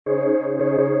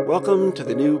Welcome to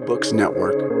the New Books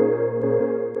Network.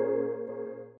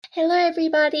 Hello,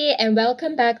 everybody, and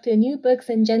welcome back to New Books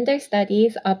in Gender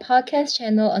Studies, a podcast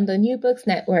channel on the New Books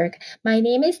Network. My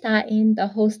name is Da-in, the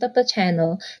host of the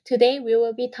channel. Today, we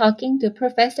will be talking to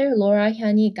Professor Laura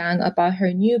Hyunhee Kang about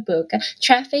her new book,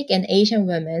 Traffic in Asian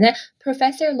Women.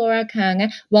 Professor Laura Kang,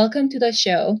 welcome to the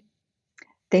show.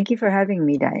 Thank you for having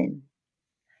me, Da-in.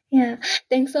 Yeah,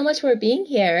 thanks so much for being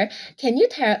here. Can you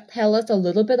tell us a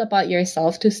little bit about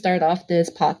yourself to start off this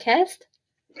podcast?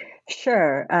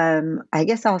 Sure. I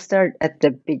guess I'll start at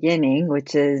the beginning,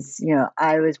 which is,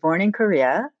 I was born in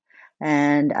Korea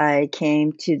and I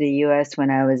came to the US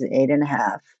when I was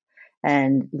 8.5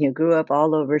 and, grew up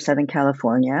all over Southern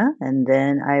California. And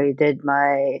then I did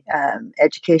my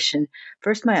education,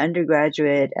 first my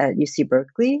undergraduate at UC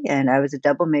Berkeley, and I was a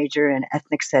double major in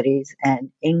ethnic studies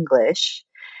and English.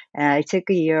 And I took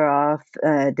a year off,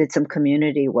 did some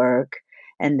community work.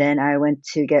 And then I went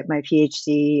to get my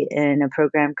PhD in a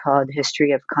program called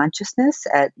History of Consciousness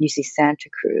at UC Santa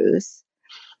Cruz.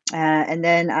 And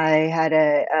then I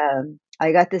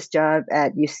got this job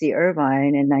at UC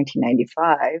Irvine in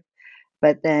 1995.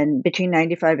 But then between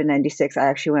 95 and 96, I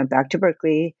actually went back to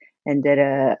Berkeley and did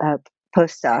a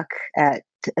postdoc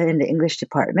in the English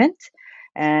department.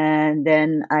 And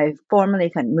then I formally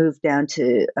kind of moved down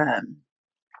to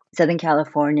Southern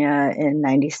California in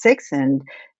 96. And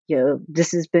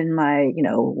this has been my,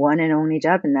 one and only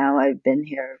job. And now I've been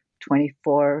here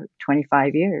 24,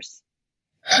 25 years.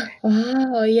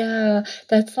 Wow, yeah,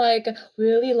 that's like a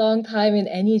really long time in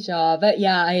any job. But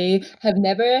yeah, I have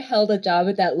never held a job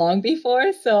that long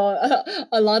before, so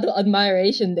a lot of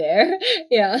admiration there.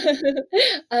 Yeah.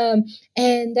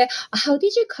 And how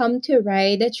did you come to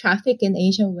write the Traffic in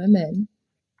Asian Women?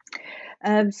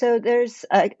 So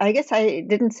I guess I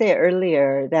didn't say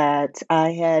earlier that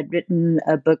I had written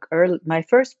a book early. My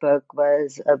first book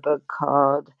was a book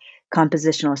called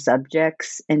Compositional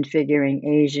Subjects in Figuring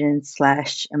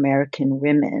Asian/American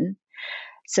Women.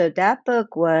 So that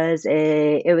book was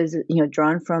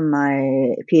drawn from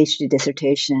my PhD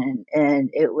dissertation, and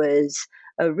it was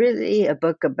really a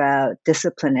book about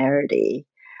disciplinarity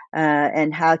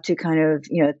and how to kind of,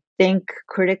 think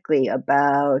critically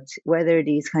about whether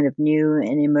these kind of new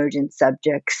and emergent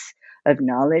subjects of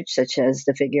knowledge, such as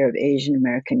the figure of Asian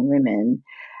American women,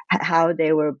 how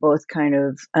they were both kind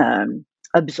of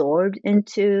absorbed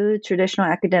into traditional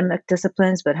academic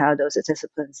disciplines, but how those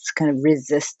disciplines kind of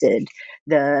resisted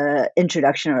the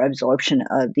introduction or absorption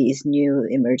of these new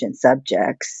emergent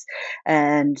subjects.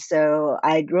 And so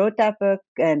I wrote that book,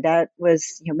 and that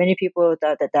was, many people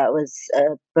thought that was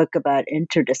a book about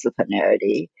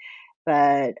interdisciplinarity.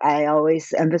 But I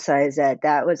always emphasize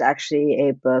that was actually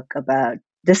a book about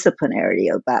disciplinarity,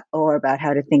 about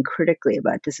how to think critically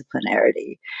about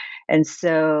disciplinarity. And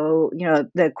so,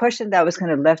 the question that was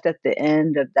kind of left at the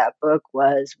end of that book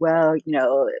was, well,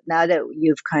 now that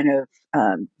you've kind of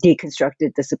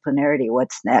deconstructed disciplinarity,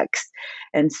 what's next?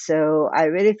 And so I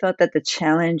really felt that the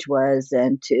challenge was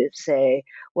then to say,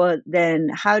 well, then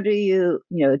how do you,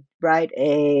 write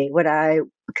what I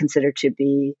consider to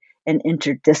be an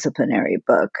interdisciplinary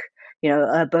book,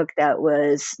 a book that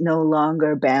was no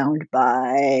longer bound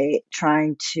by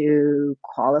trying to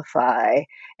qualify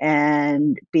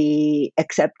and be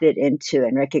accepted into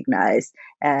and recognized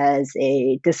as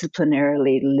a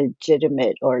disciplinarily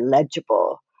legitimate or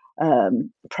legible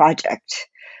project.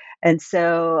 And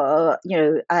so,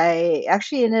 I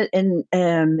actually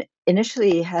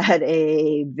initially had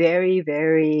a very,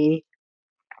 very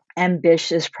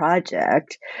ambitious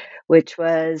project, which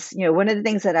was, one of the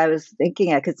things that I was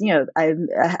thinking at, because, I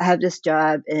have this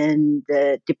job in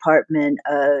the Department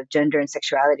of Gender and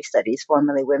Sexuality Studies,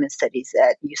 formerly Women's Studies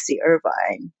at UC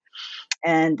Irvine.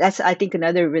 And that's, I think,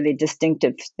 another really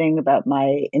distinctive thing about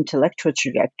my intellectual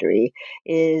trajectory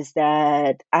is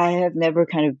that I have never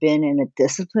kind of been in a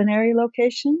disciplinary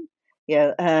location.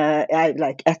 I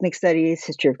like ethnic studies,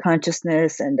 history of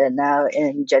consciousness, and then now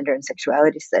in gender and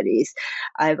sexuality studies.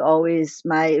 My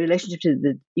relationship to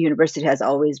the university has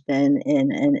always been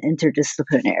in an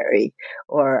interdisciplinary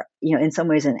or, in some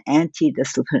ways an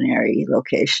anti-disciplinary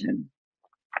location.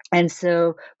 And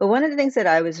so, but one of the things that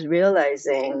I was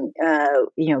realizing,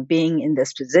 being in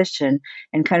this position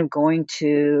and kind of going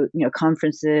to,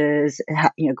 conferences,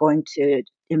 going to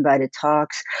invited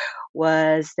talks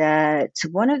was that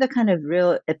one of the kind of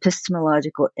real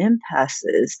epistemological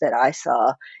impasses that I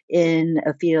saw in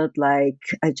a field like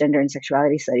gender and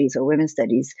sexuality studies or women's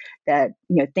studies that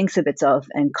thinks of itself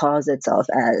and calls itself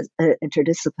as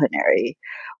interdisciplinary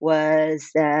was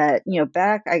that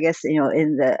back, I guess,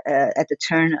 in the at the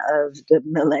turn of the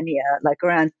millennia, like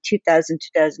around 2000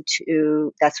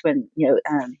 2002, that's when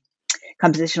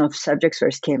compositional subjects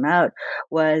first came out,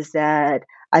 was that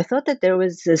I felt that there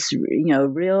was this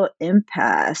real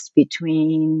impasse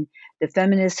between the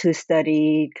feminists who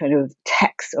studied kind of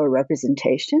texts or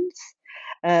representations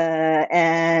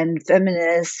and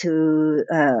feminists who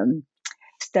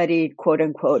studied quote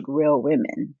unquote real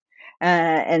women.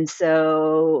 And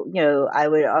so, I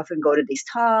would often go to these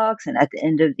talks, and at the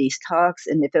end of these talks,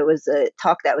 and if it was a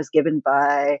talk that was given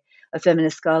by a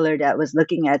feminist scholar that was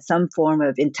looking at some form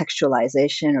of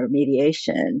intextualization or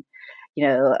mediation,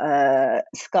 a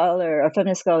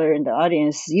feminist scholar in the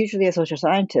audience, usually a social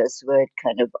scientist, would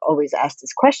kind of always ask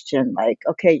this question, like,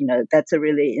 okay, that's a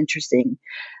really interesting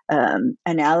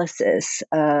analysis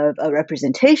of a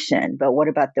representation, but what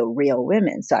about the real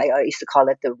women? So I used to call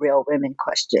it the real women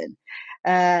question.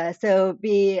 But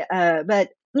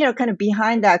kind of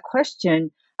behind that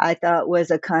question, I thought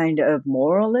was a kind of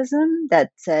moralism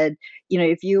that said,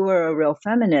 if you were a real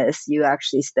feminist, you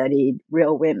actually studied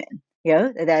real women.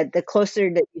 That the closer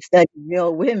that you study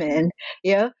real women,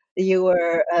 you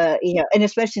were, and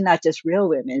especially not just real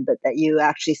women, but that you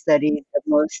actually studied the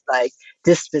most like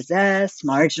dispossessed,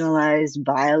 marginalized,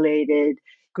 violated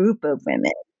group of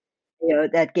women.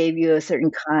 That gave you a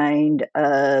certain kind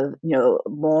of,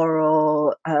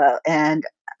 moral and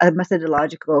a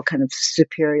methodological kind of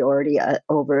superiority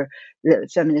over the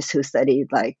feminists who studied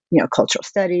like, cultural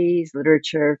studies,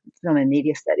 literature, film and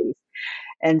media studies.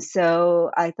 And so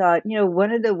I thought,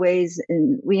 one of the ways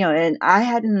and I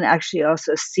hadn't actually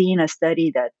also seen a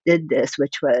study that did this,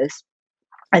 which was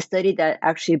a study that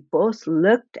actually both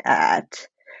looked at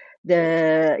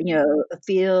the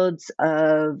fields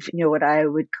of what I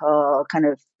would call kind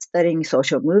of studying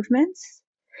social movements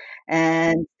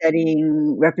and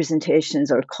studying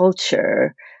representations or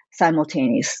culture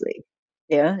simultaneously.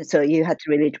 Yeah, so you had to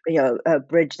really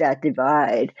bridge that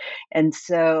divide. And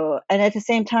so, and at the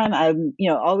same time, I'm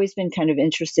always been kind of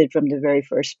interested from the very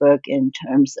first book in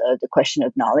terms of the question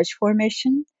of knowledge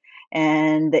formation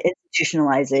and the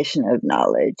institutionalization of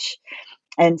knowledge.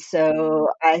 And so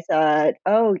I thought,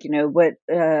 oh, what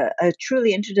a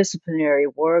truly interdisciplinary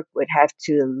work would have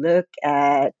to look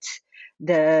at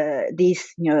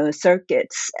these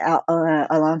circuits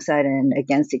alongside and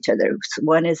against each other.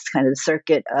 One is kind of the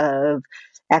circuit of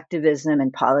activism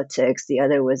and politics. The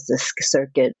other was the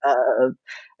circuit of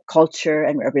culture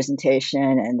and representation,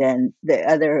 and then the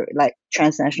other like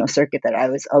transnational circuit that I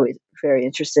was always very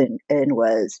interested in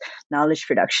was knowledge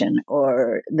production,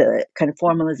 or the kind of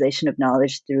formalization of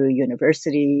knowledge through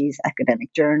universities,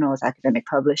 academic journals, academic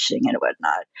publishing, and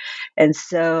whatnot. And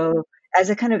so as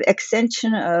a kind of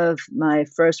extension of my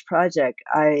first project,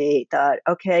 I thought,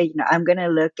 okay, I'm going to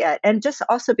look at, and just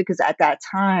also because at that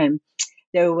time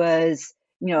there was,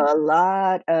 a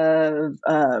lot of,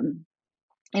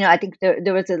 I think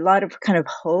there was a lot of kind of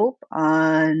hope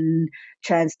on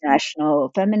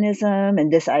transnational feminism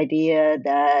and this idea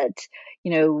that,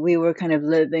 we were kind of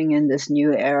living in this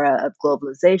new era of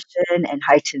globalization and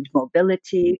heightened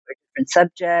mobility for different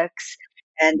subjects,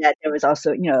 and that there was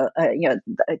also,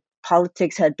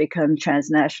 politics had become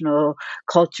transnational,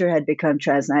 culture had become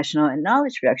transnational, and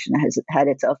knowledge production has had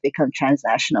itself become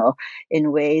transnational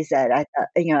in ways that I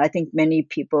think many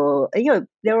people,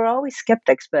 there were always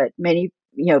skeptics, but many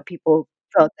people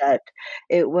felt that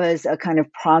it was a kind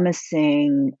of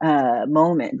promising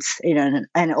moment,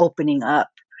 an opening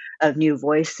up of new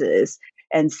voices.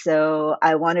 And so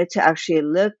I wanted to actually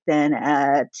look then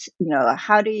at,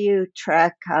 how do you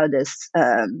track how this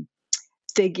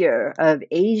figure of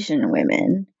Asian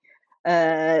women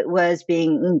was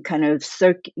being kind of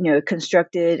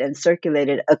constructed and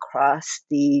circulated across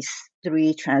these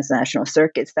three transnational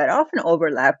circuits that often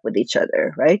overlap with each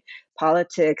other, right?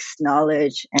 Politics,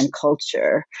 knowledge, and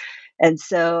culture. And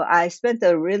so I spent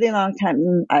a really long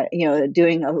time,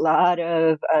 doing a lot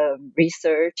of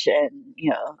research and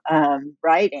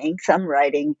some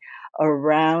writing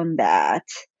around that.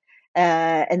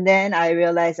 And then I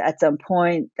realized at some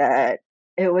point that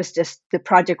it was just the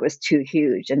project was too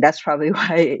huge, and that's probably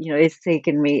why it's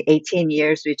taken me 18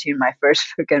 years between my first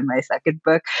book and my second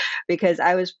book, because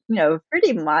I was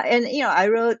pretty much, and I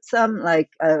wrote some like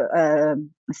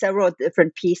several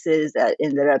different pieces that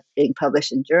ended up being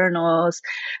published in journals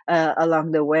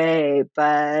along the way,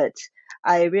 but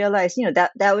I realized,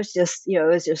 that was just, it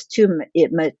was just too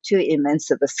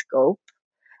immense of a scope,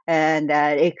 and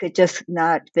that it could just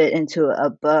not fit into a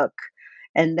book.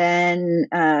 And then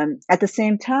at the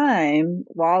same time,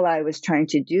 while I was trying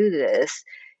to do this,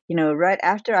 right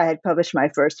after I had published my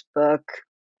first book,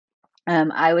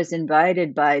 I was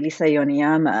invited by Lisa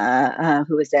Yoneyama,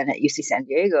 who was then at UC San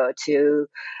Diego, to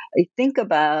think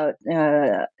about,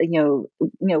 what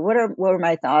were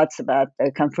my thoughts about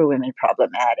the comfort women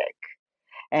problematic.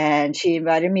 And she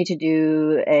invited me to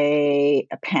do a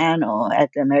panel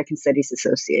at the American Studies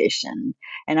Association.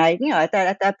 And I thought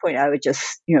at that point I was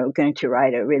just, going to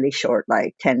write a really short,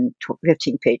 like 10,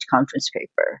 15 page conference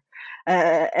paper.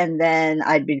 And then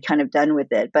I'd be kind of done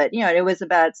with it. But, it was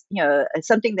about,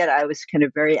 something that I was kind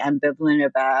of very ambivalent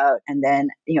about. And then,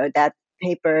 that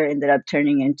paper ended up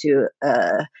turning into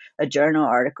a journal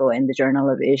article in the Journal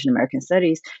of Asian American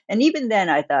Studies. And even then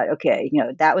I thought, okay,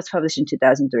 that was published in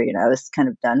 2003 and I was kind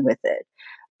of done with it.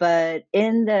 But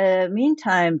in the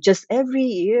meantime, just every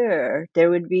year, there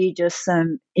would be just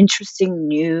some interesting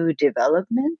new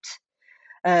development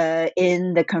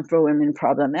in the comfort women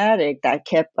problematic that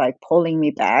kept like pulling me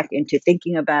back into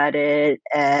thinking about it,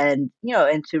 and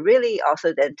and to really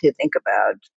also then to think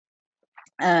about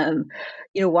um,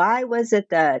 why was it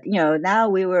that, now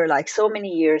we were like so many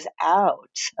years out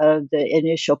of the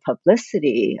initial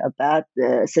publicity about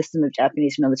the system of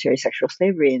Japanese military sexual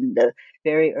slavery in the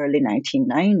very early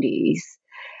 1990s.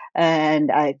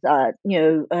 And I thought,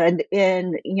 when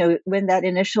that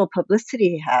initial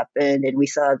publicity happened and we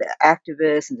saw the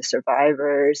activists and the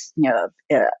survivors,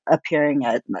 appearing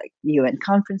at like UN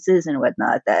conferences and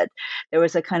whatnot, that there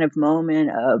was a kind of moment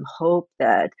of hope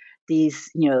that these,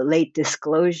 late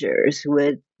disclosures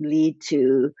would lead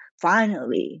to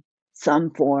finally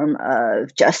some form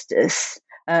of justice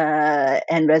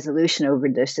and resolution over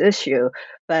this issue.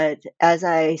 But as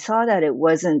I saw that it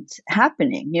wasn't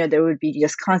happening, there would be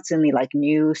just constantly like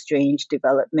new strange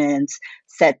developments,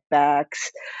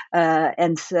 setbacks.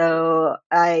 And so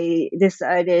I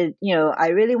decided, I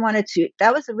really wanted to,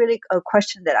 that was a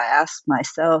question that I asked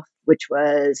myself, which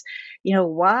was,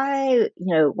 why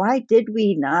did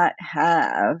we not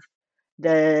have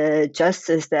the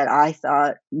justice that I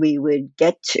thought we would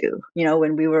get to,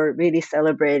 when we were really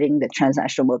celebrating the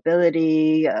transnational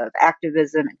mobility of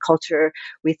activism and culture.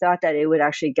 We thought that it would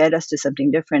actually get us to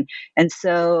something different. And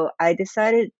so I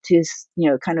decided to,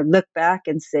 kind of look back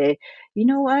and say, you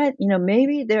know what,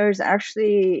 maybe there's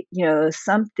actually,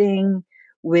 something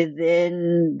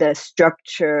within the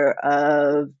structure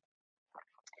of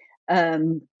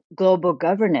um, global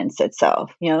governance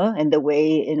itself, and the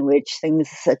way in which things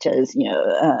such as,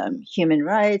 human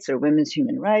rights or women's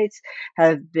human rights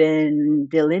have been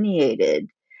delineated,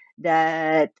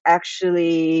 that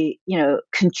actually,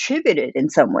 contributed in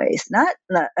some ways, not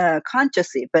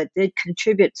consciously, but did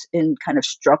contribute in kind of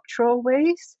structural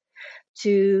ways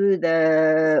to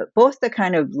both the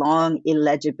kind of long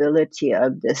illegibility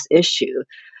of this issue,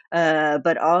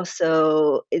 but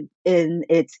also in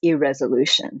its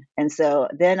irresolution. And so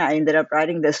then I ended up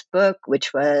writing this book,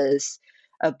 which was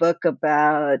a book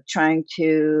about trying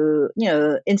to,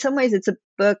 in some ways it's a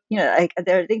book, I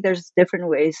think there's different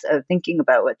ways of thinking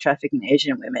about what trafficking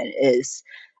Asian women is.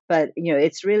 But,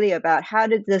 it's really about how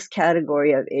did this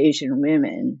category of Asian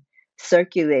women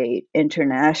circulate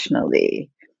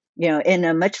internationally, in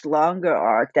a much longer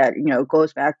arc that,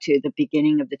 goes back to the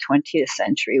beginning of the 20th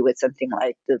century with something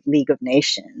like the League of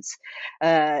Nations,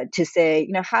 to say,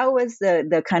 how was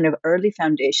the kind of early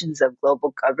foundations of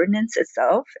global governance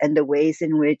itself and the ways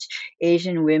in which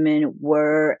Asian women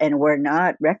were and were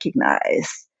not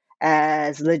recognized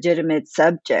as legitimate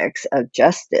subjects of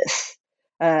justice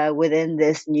within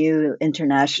this new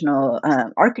international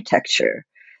architecture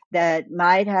that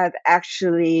might have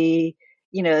actually,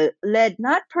 led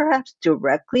not perhaps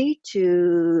directly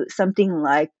to something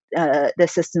like the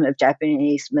system of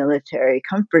Japanese military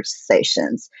comfort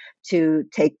stations to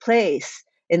take place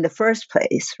in the first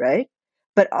place, right?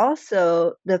 But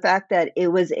also the fact that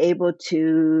it was able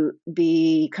to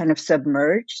be kind of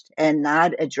submerged and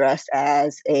not addressed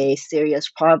as a serious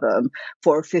problem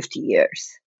for 50 years.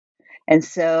 And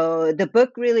so the book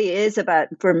really is about,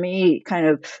 for me, kind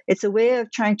of, it's a way of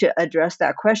trying to address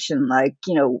that question. Like,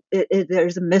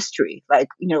 there's a mystery. Like,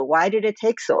 why did it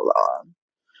take so long?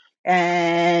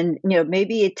 And,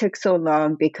 maybe it took so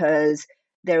long because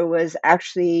there was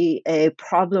actually a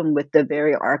problem with the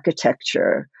very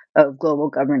architecture of global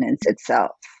governance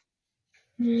itself.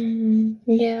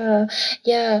 Yeah,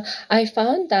 yeah. I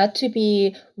found that to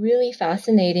be really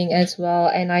fascinating as well,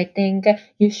 and I think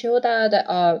you show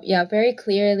that, yeah, very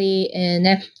clearly in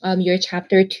your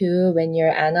chapter 2 when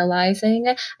you're analyzing,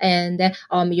 and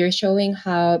you're showing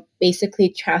how basically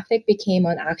traffic became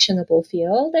an actionable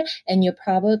field, and you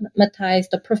problematize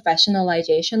the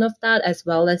professionalization of that as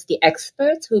well as the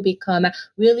experts who become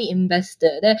really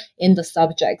invested in the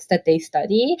subjects that they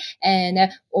study,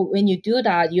 and when you do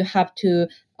that, you have to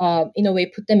in a way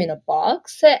put them in a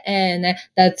box, and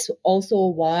that's also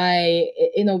why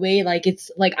in a way like it's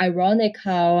like ironic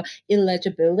how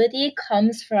illegibility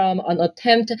comes from an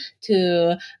attempt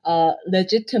to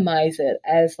legitimize it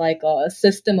as like a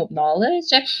system of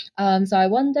knowledge. So I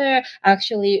wonder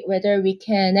actually whether we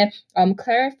can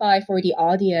clarify for the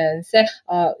audience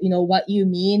what you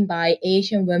mean by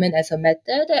Asian women as a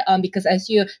method, because as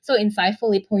you so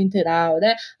insightfully pointed out,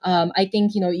 I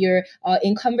think you're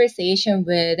in conversation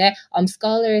with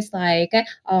scholars like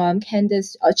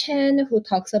Candice Chen, who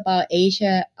talks about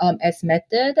Asia as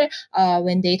method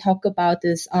when they talk about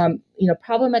this.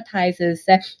 Problematizes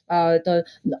the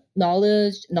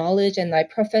knowledge and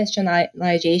like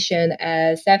professionalization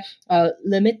as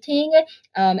limiting.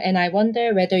 And I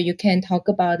wonder whether you can talk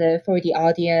about it for the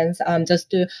audience, just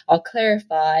to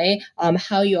clarify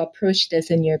how you approach this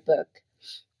in your book.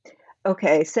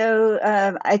 Okay, so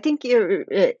I think you're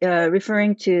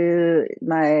referring to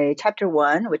my chapter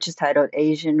 1, which is titled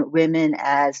Asian Women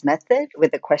as Method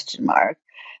with a question mark,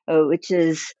 which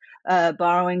is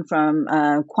borrowing from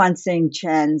Kwansing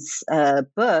Chen's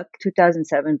book,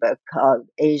 2007 book called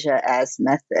Asia as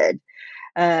Method.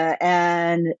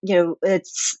 And,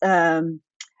 it's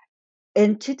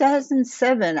in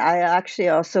 2007, I actually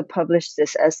also published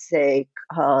this essay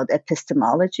called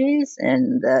Epistemologies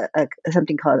in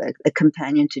something called a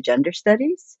Companion to Gender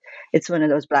Studies. It's one of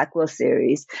those Blackwell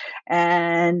series.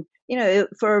 And,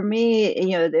 for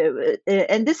me,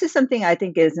 and this is something I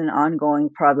think is an ongoing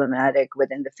problematic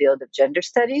within the field of gender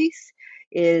studies,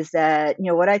 is that,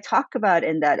 what I talk about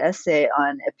in that essay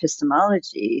on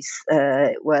epistemologies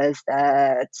was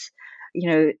that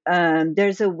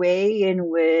there's a way in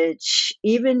which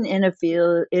even in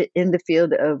the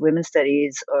field of women's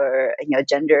studies or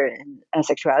gender and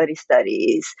sexuality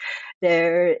studies,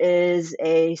 there is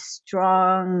a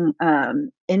strong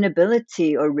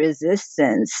inability or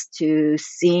resistance to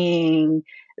seeing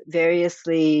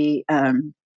variously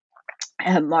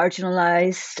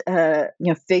marginalized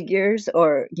figures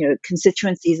or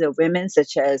constituencies of women,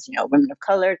 such as women of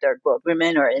color, third world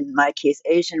women, or in my case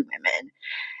Asian women,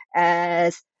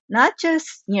 as not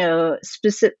just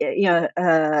specific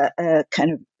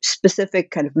kind of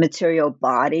specific kind of material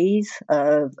bodies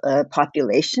of a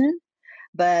population,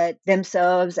 but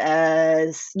themselves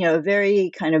as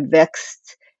very kind of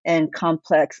vexed and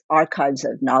complex archives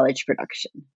of knowledge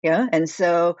production. Yeah, and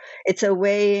so it's a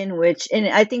way in which, and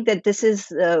I think that this is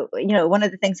one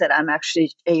of the things that I'm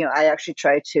actually I actually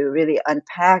try to really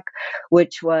unpack,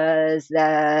 which was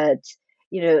that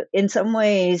in some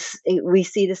ways, we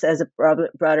see this as a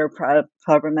broader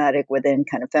problematic within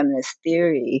kind of feminist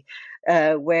theory,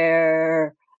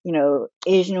 where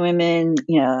Asian women,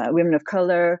 women of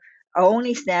color,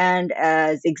 only stand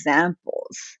as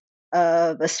examples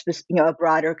of a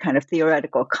broader kind of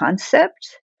theoretical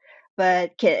concept,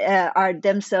 but are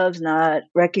themselves not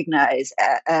recognized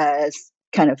as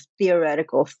kind of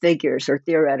theoretical figures or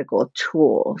theoretical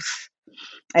tools.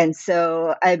 And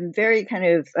so I'm very kind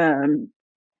of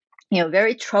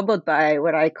very troubled by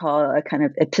what I call a kind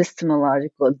of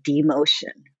epistemological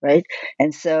demotion, right?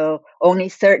 And so only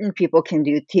certain people can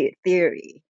do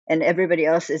theory, and everybody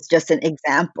else is just an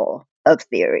example of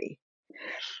theory.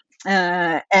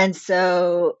 And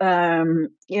so, and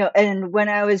when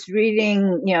I was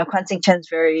reading, Kwansing Chen's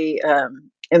very,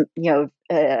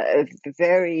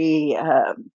 very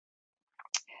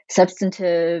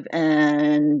substantive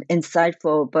and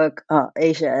insightful book,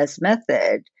 Asia as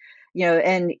Method,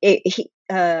 and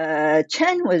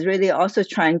Chen was really also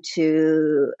trying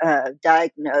to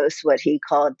diagnose what he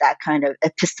called that kind of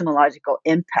epistemological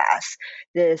impasse.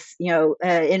 This,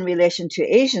 in relation to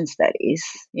Asian studies,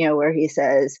 where he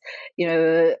says,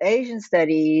 Asian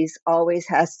studies always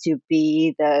has to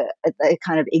be the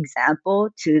kind of example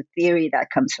to theory that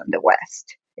comes from the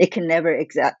West. It can never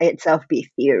itself be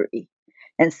theory.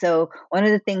 And so one of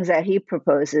the things that he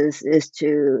proposes is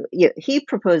he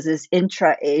proposes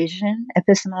intra-Asian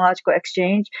epistemological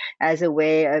exchange as a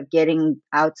way of getting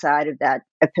outside of that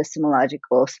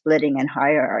epistemological splitting and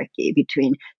hierarchy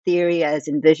between theory as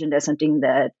envisioned as something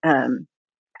that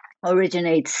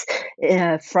originates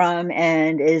from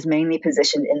and is mainly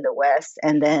positioned in the West,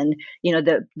 and then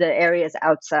the areas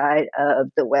outside of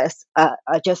the West are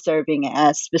just serving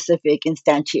as specific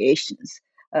instantiations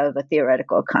of a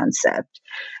theoretical concept.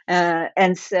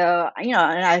 And so,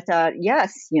 and I thought,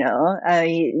 yes,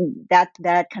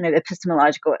 that kind of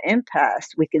epistemological impasse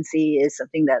we can see is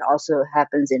something that also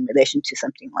happens in relation to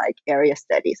something like area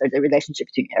studies, or the relationship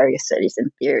between area studies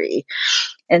and theory.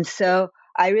 And so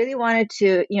I really wanted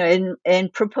to, in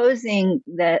proposing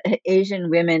the Asian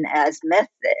women as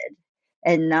method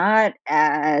and not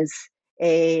as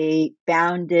a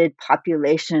bounded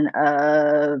population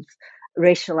of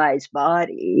racialized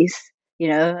bodies.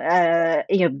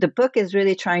 The book is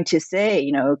really trying to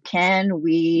say, can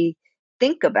we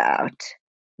think about,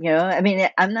 I mean,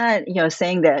 I'm not,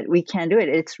 saying that we can't do it.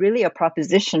 It's really a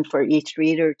proposition for each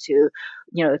reader to,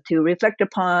 to reflect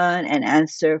upon and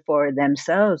answer for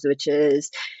themselves, which is,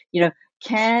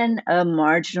 can a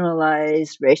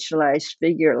marginalized, racialized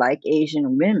figure like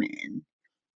Asian women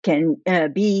can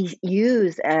be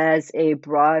used as a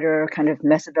broader kind of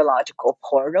methodological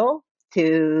portal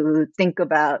to think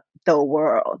about the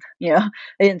world,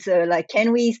 and so, like,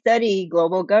 can we study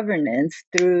global governance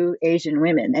through Asian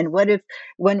women? And what if,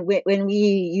 when we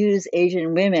use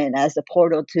Asian women as a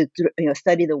portal to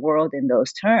study the world in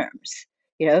those terms,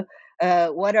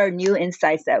 what are new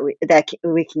insights that we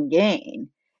can gain,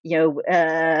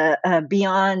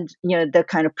 beyond the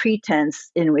kind of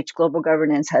pretense in which global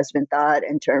governance has been thought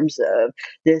in terms of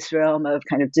this realm of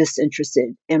kind of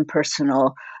disinterested,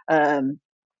 impersonal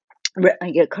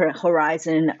current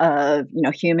horizon of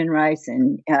human rights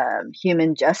and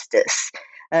human justice.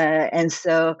 And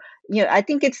so, I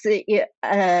think it's a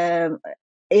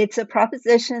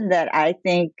proposition that I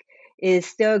think is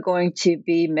still going to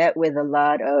be met with a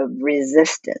lot of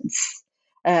resistance,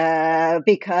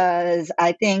 because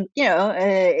I think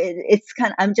it's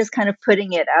kind of, I'm just kind of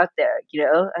putting it out there,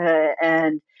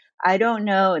 and I don't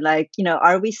know, like,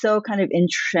 are we so kind of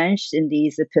entrenched in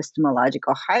these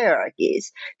epistemological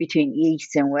hierarchies between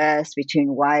East and West, between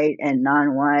white and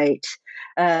non-white,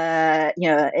 in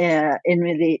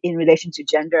relation to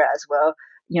gender as well?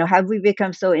 Have we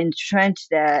become so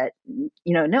entrenched that,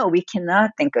 no, we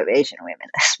cannot think of Asian women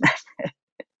as method?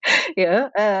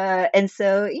 And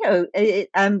so,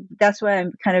 that's why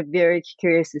I'm kind of very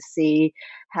curious to see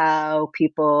how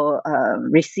people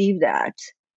receive that,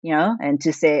 and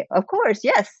to say, of course,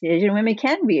 yes, Asian women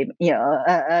can be,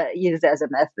 used as a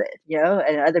method,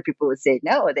 and other people would say,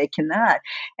 no, they cannot.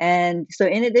 And so,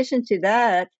 in addition to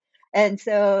that, and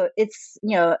so it's,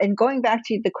 and going back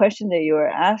to the question that you were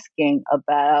asking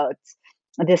about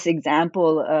this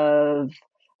example of,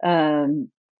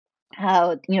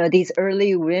 how these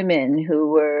early women who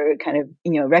were kind of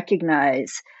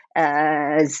recognized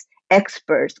as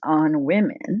experts on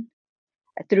women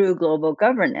through global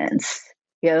governance,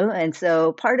 and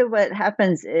so part of what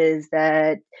happens is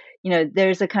that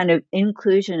there's a kind of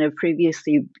inclusion of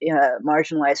previously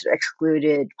marginalized or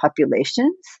excluded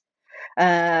populations,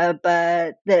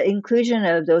 but the inclusion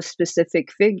of those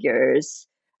specific figures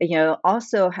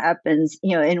also happens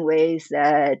in ways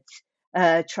that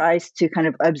tries to kind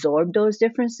of absorb those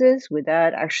differences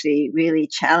without actually really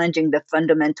challenging the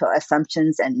fundamental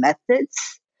assumptions and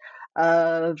methods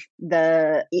of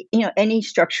the any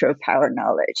structure of power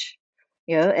knowledge.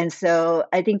 And so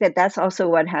I think that that's also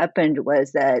what happened,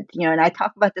 was that, and I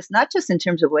talk about this not just in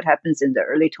terms of what happens in the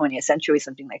early 20th century,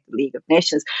 something like the League of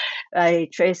Nations. I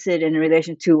trace it in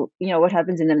relation to what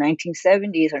happens in the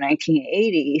 1970s or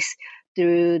 1980s,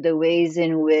 through the ways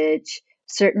in which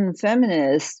certain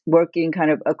feminists working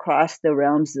kind of across the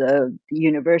realms of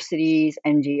universities,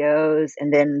 NGOs,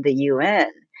 and then the UN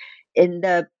end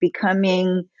up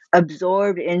becoming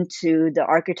absorbed into the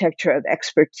architecture of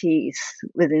expertise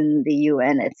within the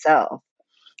UN itself.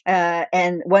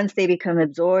 And once they become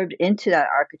absorbed into that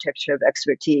architecture of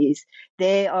expertise,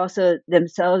 they also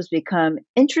themselves become,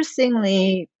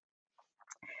 interestingly,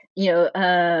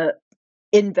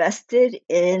 invested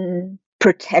in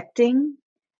protecting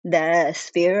the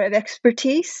sphere of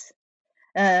expertise.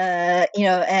 And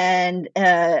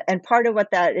part of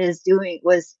what that is doing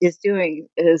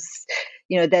is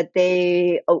that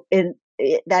they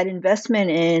that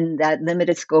investment in that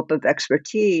limited scope of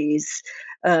expertise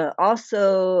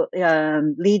also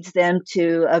leads them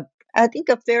to I think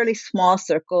a fairly small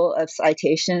circle of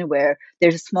citation, where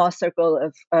there's a small circle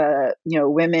of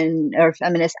women or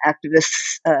feminist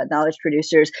activists, knowledge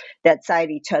producers, that cite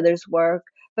each other's work.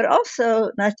 But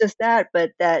also, not just that,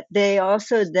 but that they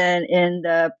also then end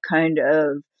up kind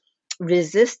of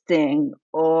resisting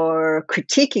or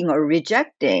critiquing or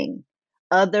rejecting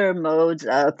other modes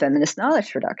of feminist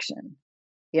knowledge production.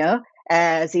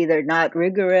 as either not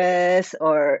rigorous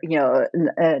or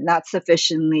not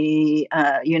sufficiently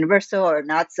universal or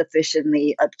not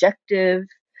sufficiently objective,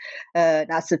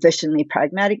 not sufficiently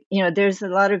pragmatic. There's a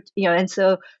lot of and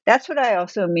so that's what I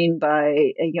also mean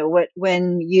by what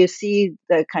when you see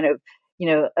the kind of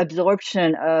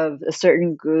absorption of a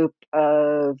certain group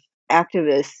of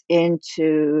activists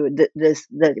into this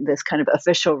kind of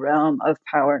official realm of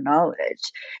power knowledge,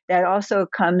 that also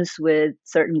comes with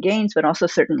certain gains but also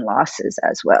certain losses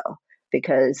as well,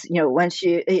 because once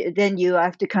then you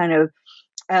have to kind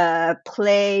of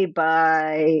play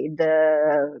by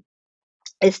the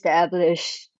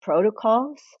established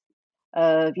protocols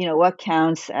of what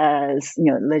counts as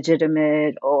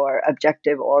legitimate or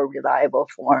objective or reliable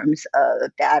forms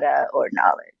of data or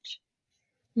knowledge.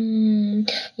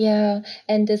 Yeah,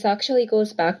 and this actually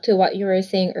goes back to what you were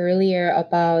saying earlier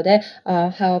about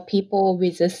how people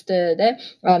resisted,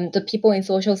 the people in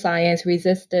social science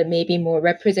resisted maybe more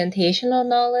representational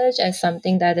knowledge as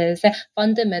something that is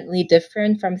fundamentally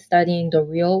different from studying the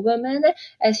real woman,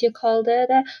 as you called it,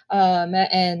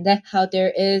 and how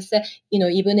there is,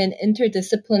 even in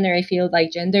interdisciplinary field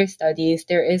like gender studies,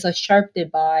 there is a sharp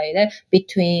divide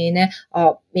between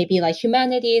maybe like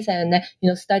humanities and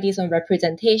studies on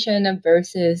representation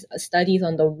versus studies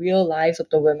on the real lives of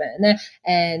the women,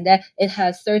 and it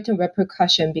has certain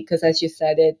repercussion because, as you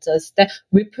said, it just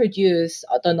reproduce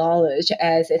the knowledge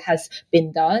as it has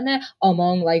been done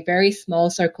among like very small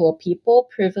circle of people,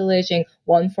 privileging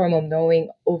one form of knowing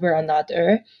over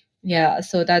another. Yeah,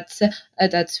 so that's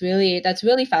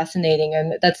really fascinating,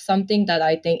 and that's something that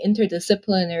I think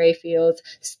interdisciplinary fields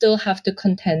still have to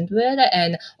contend with,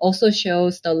 and also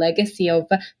shows the legacy of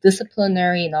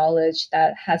disciplinary knowledge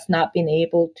that has not been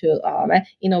able to,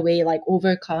 in a way, like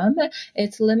overcome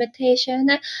its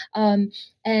limitation.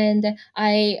 And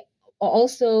I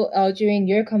also during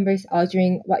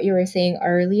what you were saying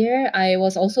earlier, I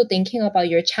was also thinking about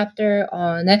your chapter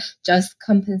on just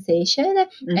compensation,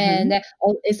 and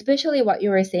especially what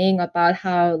you were saying about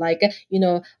how like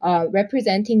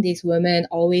representing these women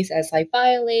always as like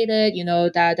violated,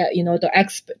 that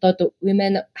the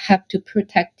women have to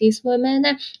protect these women,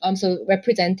 so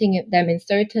representing them in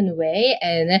certain way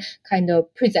and kind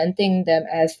of presenting them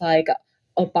as like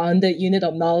a bounded unit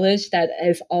of knowledge that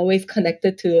is always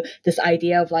connected to this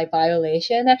idea of like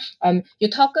violation. You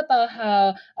talk about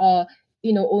how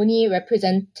only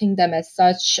representing them as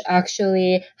such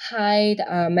actually hide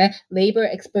labor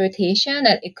exploitation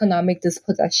and economic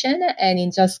dispossession, and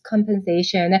in just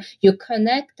compensation you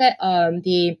connect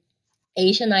the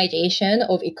Asianization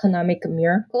of economic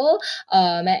miracle,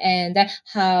 and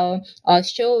how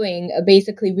showing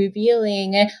basically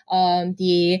revealing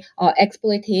the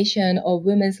exploitation of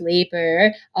women's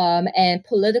labor and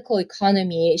political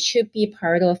economy should be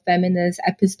part of feminist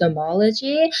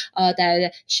epistemology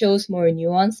that shows more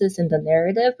nuances in the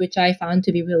narrative, which I found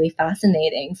to be really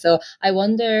fascinating. So I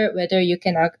wonder whether you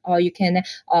can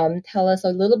tell us a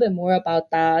little bit more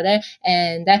about that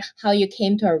and how you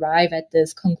came to arrive at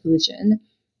this conclusion.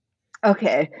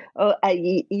 Okay. Oh,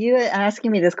 you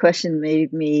asking me this question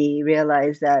made me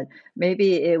realize that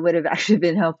maybe it would have actually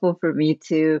been helpful for me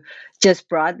to just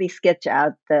broadly sketch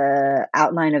out the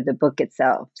outline of the book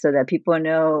itself so that people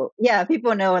know,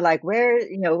 like where,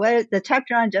 where the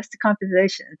chapter on just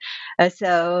compensation.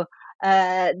 So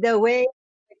the way in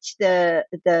which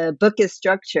the book is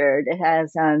structured, it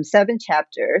has 7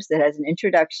 chapters. It has an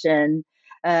introduction,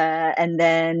 and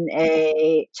then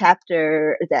a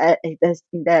chapter that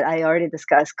I already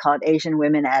discussed called Asian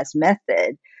Women as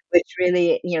Method, which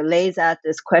really lays out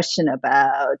this question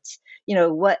about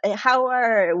how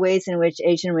are ways in which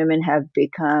Asian women have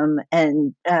become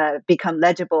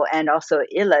legible and also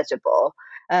illegible,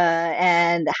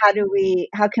 and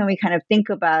how can we kind of think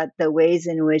about the ways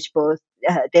in which both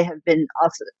they have been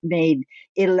also made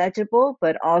illegible,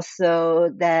 but also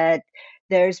that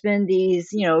there's been these,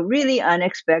 really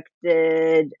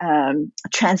unexpected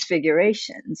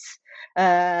transfigurations,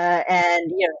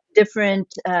 and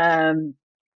different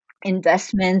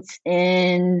investments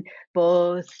in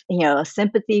both,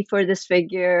 sympathy for this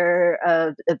figure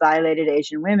of the violated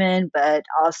Asian women, but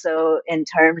also in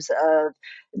terms of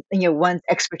one's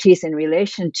expertise in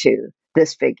relation to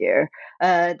this figure.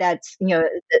 That's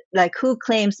like who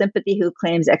claims sympathy, who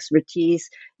claims expertise.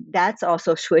 That's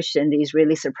also switched in these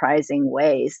really surprising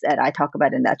ways that I talk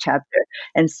about in that chapter.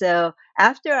 And so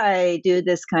after I do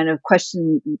this kind of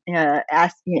question,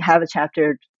 have a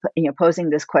chapter,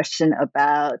 posing this question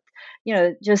about,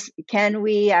 just can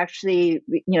we actually,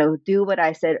 do what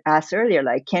I asked earlier,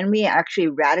 like, can we actually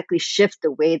radically shift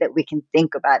the way that we can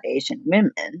think about Asian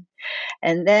women?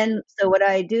 And then, so what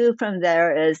I do from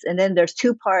there is, and then there's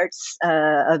two parts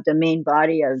of the main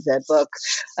body of the book.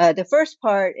 The first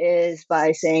part is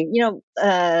by saying,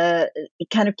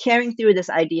 kind of carrying through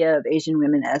this idea of Asian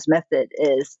women as method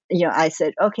is, I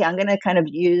said, okay, I'm going to kind of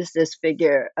use this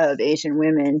figure of Asian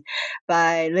women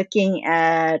by looking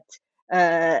at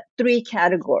three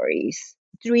categories,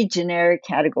 three generic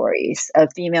categories of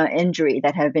female injury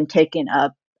that have been taken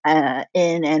up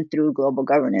in and through global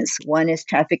governance. One is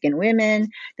traffic in women.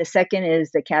 The second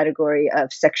is the category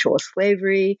of sexual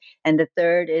slavery. And the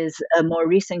third is a more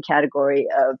recent category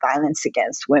of violence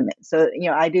against women. So,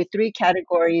 I do three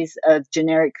categories of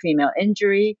generic female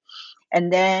injury.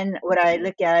 And then what I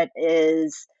look at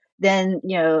is then,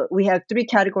 we have three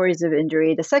categories of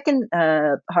injury. The second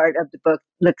part of the book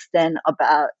looks then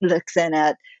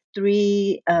at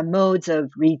three modes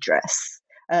of redress.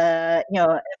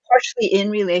 Partially in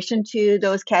relation to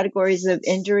those categories of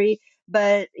injury,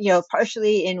 but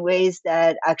partially in ways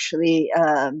that actually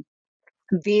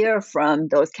veer from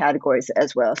those categories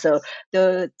as well. So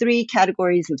the three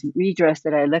categories of redress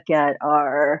that I look at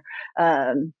are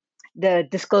the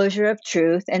disclosure of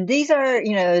truth, and these are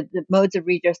the modes of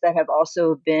redress that have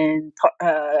also been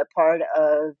part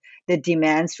of the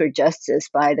demands for justice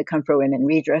by the Come For Women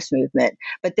redress movement,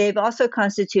 but they've also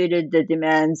constituted the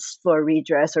demands for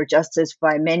redress or justice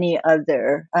by many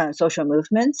other social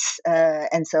movements,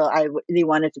 and so I really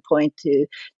wanted to point to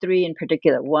three in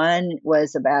particular. One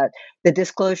was about the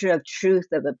disclosure of truth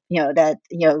of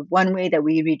one way that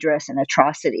we redress an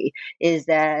atrocity is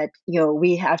that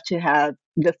we have to have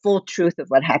the full truth of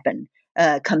what happened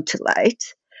come to light.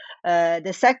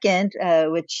 The second,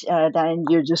 which Diane,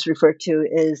 you just referred to,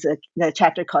 is the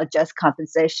chapter called Just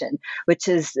Compensation, which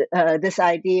is this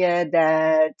idea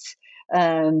that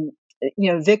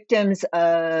victims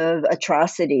of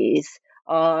atrocities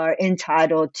are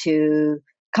entitled to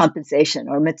compensation,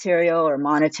 or material or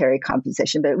monetary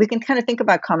compensation, but we can kind of think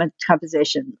about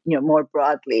compensation more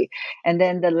broadly. And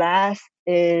then the last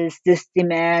is this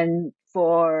demand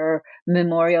for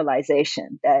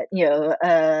memorialization that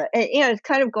it's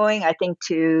kind of going, I think,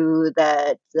 to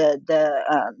that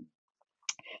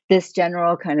this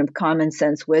general kind of common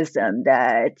sense wisdom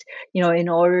that in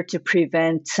order to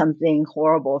prevent something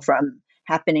horrible from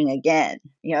happening again,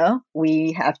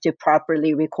 we have to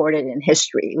properly record it in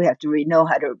history. We have to know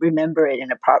how to remember it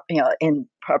in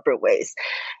proper ways.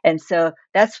 And so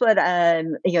that's what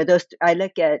those I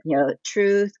look at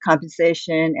truth,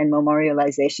 compensation, and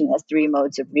memorialization as three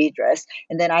modes of redress,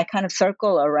 and then I kind of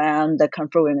circle around the Come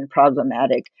For Women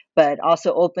problematic, but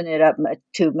also open it up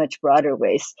to much broader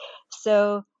ways.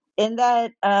 So in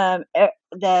that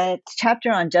that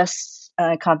chapter on just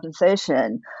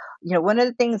compensation, one of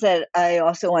the things that I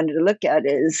also wanted to look at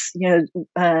is,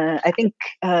 I think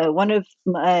one of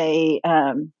my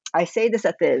I say this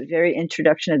at the very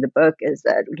introduction of the book, is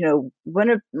that one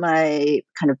of my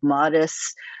kind of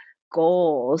modest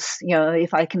goals,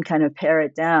 if I can kind of pare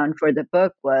it down for the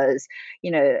book, was,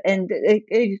 and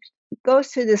it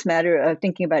goes to this matter of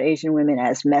thinking about Asian women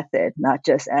as method, not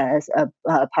just as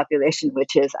a population,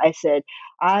 which is, I said,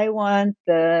 I want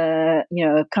the,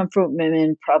 Come For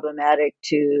Women problematic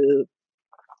to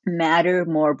matter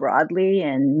more broadly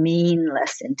and mean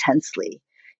less intensely.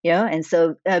 And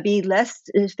so be less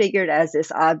figured as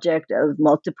this object of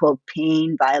multiple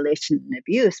pain, violation, and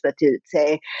abuse, but to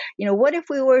say, what if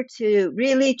we were to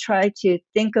really try to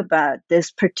think about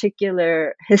this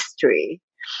particular history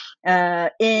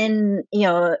in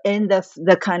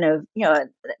the kind of,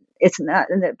 it's not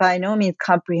by no means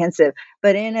comprehensive,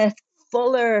 but in a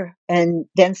fuller and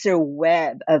denser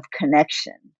web of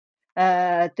connection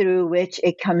through which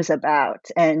it comes about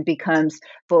and becomes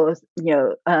both,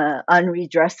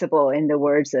 unredressable, in the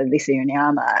words of Lisa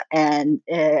Yoneyama, and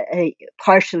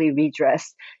partially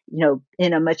redressed,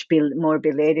 in a much more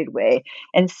belated way.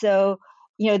 And so,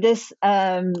 this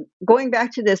going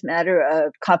back to this matter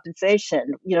of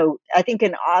compensation, I think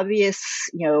an obvious,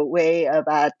 way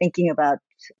about thinking about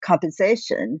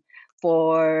compensation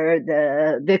for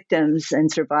the victims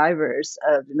and survivors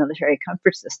of the military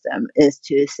comfort system is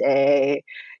to say,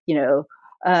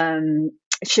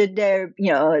 should there,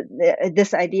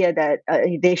 this idea that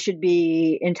they should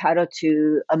be entitled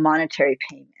to a monetary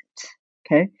payment,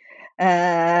 okay?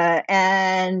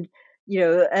 And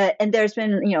and there's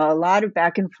been a lot of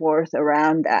back and forth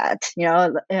around that,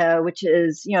 which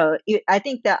is I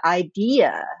think the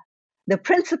idea the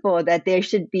principle that they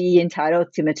should be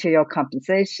entitled to material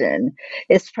compensation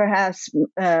is perhaps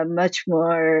much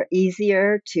more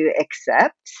easier to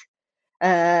accept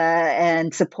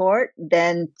and support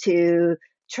than to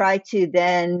try to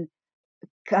then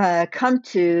come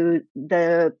to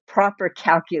the proper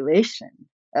calculation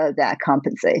of that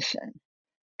compensation.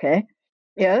 Okay.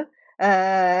 Yeah.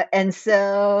 And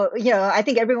so, I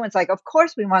think everyone's like, of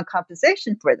course we want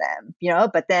compensation for them,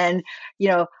 but then,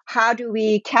 how do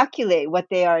we calculate what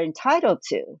they are entitled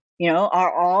to?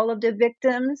 Are all of the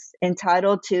victims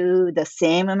entitled to the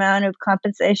same amount of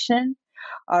compensation?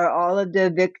 Are all of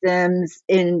the victims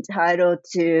entitled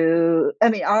to, I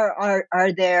mean, are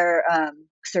there,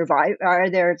 are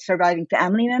their surviving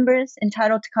family members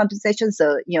entitled to compensation?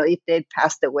 So, if they've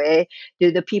passed away,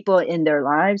 do the people in their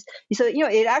lives? So,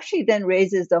 it actually then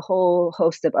raises a whole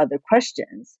host of other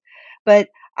questions. But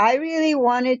I really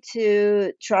wanted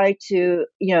to try to,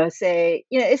 say,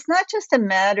 it's not just a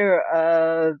matter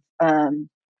of,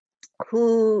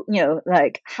 who,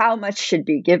 like how much should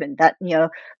be given, that,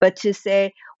 but to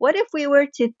say, what if we were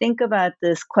to think about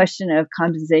this question of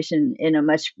compensation in a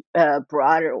much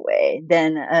broader way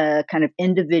than a kind of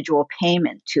individual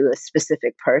payment to a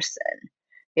specific person?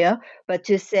 But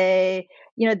to say,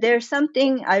 there's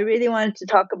something I really wanted to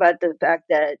talk about, the fact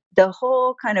that the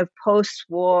whole kind of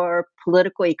post-war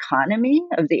political economy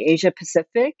of the Asia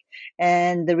Pacific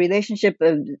and the relationship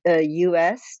of the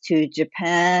US to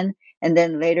Japan and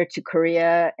then later to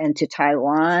Korea and to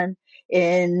Taiwan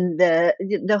in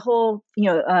the whole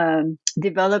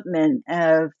development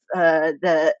of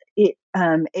the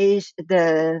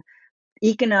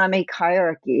economic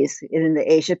hierarchies in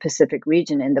the Asia Pacific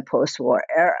region in the post-war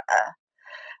era.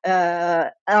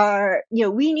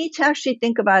 We need to actually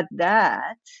think about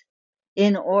that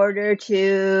in order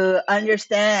to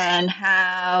understand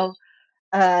how,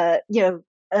 in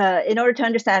order to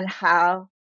understand how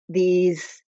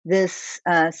this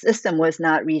system was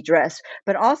not redressed,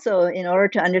 but also in order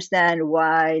to understand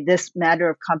why this matter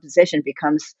of compensation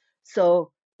becomes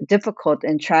so difficult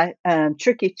and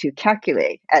tricky to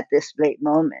calculate at this late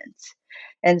moment.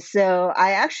 And so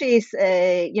I actually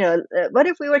say, what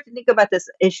if we were to think about this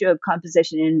issue of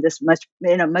compensation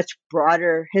in a much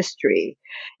broader history,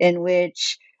 in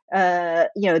which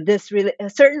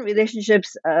certain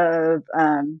relationships of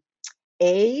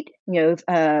aid,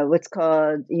 what's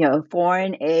called,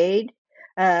 foreign aid,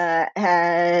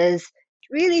 has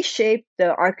really shaped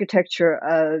the architecture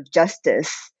of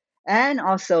justice and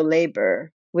also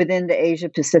labor within the Asia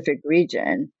Pacific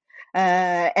region.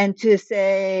 And to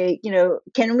say,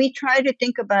 can we try to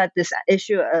think about this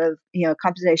issue of,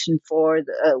 compensation for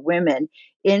the, women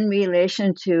in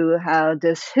relation to how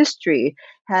this history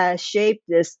has shaped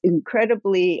this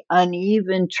incredibly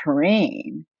uneven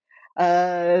terrain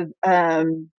of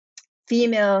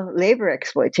female labor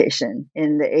exploitation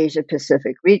in the Asia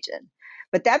Pacific region.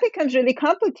 But that becomes really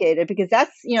complicated because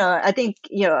that's, I think,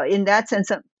 in that sense,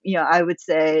 I would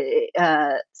say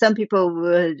some people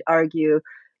would argue,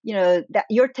 that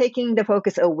you're taking the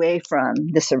focus away from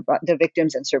the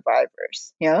victims and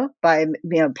survivors, by,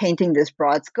 painting this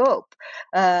broad scope.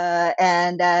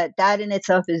 And that in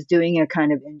itself is doing a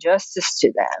kind of injustice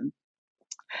to them.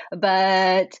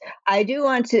 But I do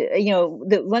want to,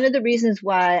 one of the reasons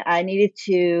why I needed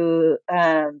to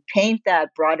paint that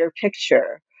broader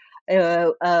picture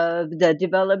of the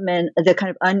development, the kind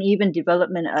of uneven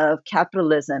development of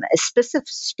capitalism,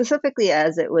 specifically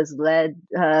as it was led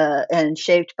and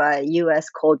shaped by U.S.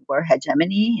 Cold War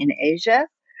hegemony in Asia,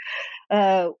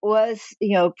 was,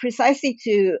 precisely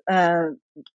to,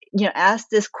 ask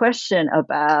this question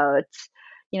about,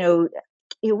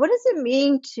 what does it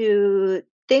mean to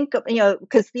think of,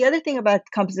 because the other thing about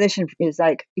composition is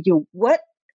like, what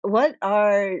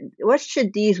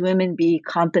should these women be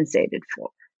compensated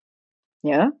for?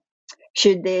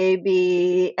 Should they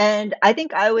be? And I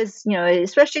think I was,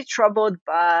 especially troubled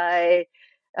by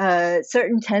a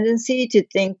certain tendency to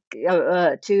think,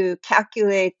 to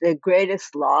calculate the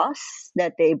greatest loss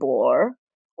that they bore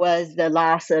was the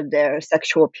loss of their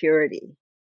sexual purity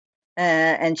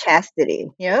and chastity,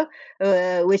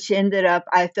 which ended up,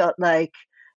 I felt like,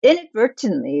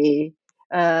 inadvertently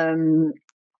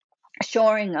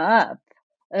shoring up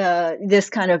this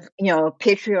kind of,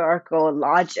 patriarchal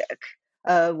logic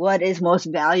of what is most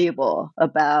valuable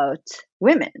about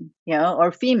women,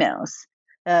 or females.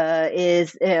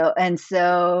 And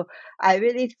so I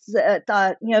really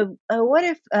thought, what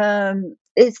if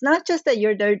it's not just that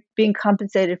they're being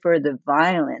compensated for the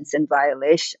violence and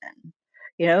violation,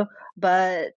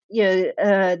 But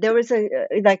there was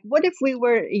what if we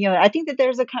were, I think that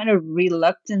there's a kind of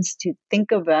reluctance to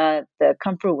think about the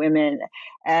comfort women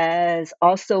as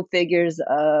also figures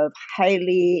of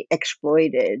highly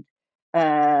exploited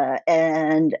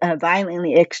and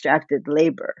violently extracted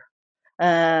labor.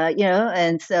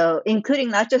 And so including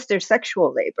not just their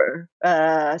sexual labor,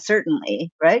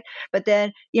 certainly, right? But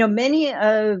then, many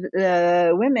of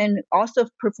the women also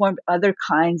performed other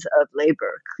kinds of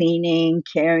labor, cleaning,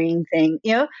 carrying things,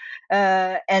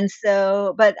 and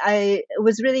so, but I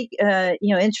was really,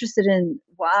 interested in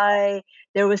why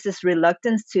there was this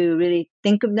reluctance to really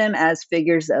think of them as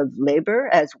figures of labor,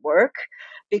 as work,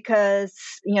 because,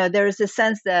 there's a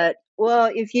sense that,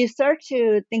 well, if you start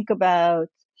to think about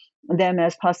them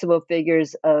as possible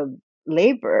figures of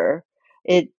labor,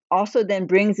 it also then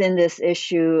brings in this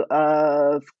issue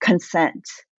of consent.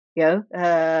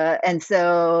 And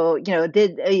so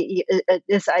did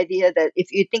this idea that if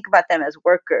you think about them as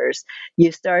workers,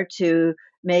 you start to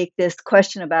make this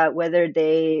question about whether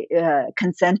they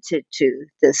consented to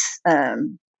this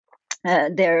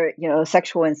their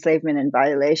sexual enslavement and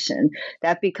violation,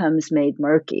 that becomes made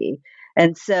murky.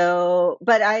 And so,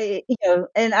 but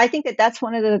and I think that that's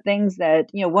one of the things that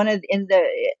one of in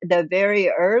the very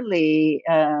early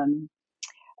uh,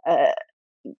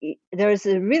 there's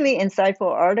a really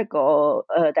insightful article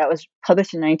that was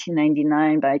published in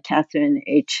 1999 by Catherine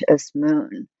H.S.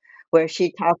 Moon, where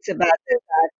she talks about the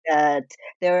fact that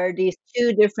there are these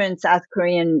two different South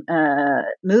Korean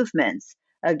movements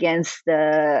against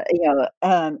the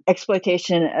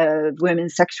exploitation of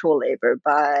women's sexual labor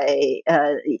by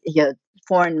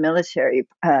foreign military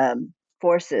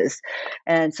forces.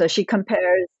 And so she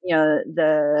compares,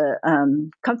 the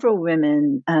comfort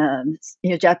women,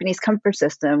 Japanese comfort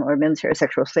system or military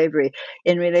sexual slavery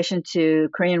in relation to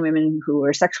Korean women who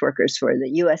were sex workers for the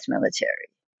U.S. military.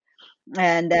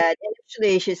 And that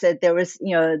initially, she said, there was,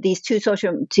 these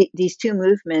two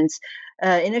movements.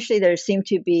 Initially, there seemed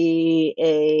to be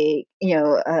a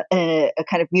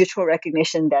kind of mutual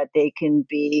recognition that they can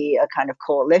be a kind of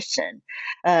coalition,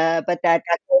 but that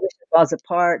coalition falls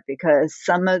apart because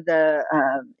some of the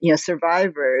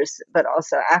survivors, but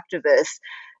also activists,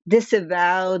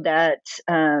 disavow that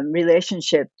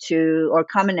relationship to or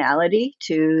commonality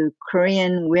to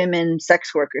Korean women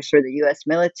sex workers for the U.S.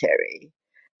 military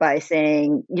by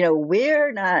saying,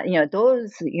 we're not,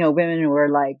 those, women were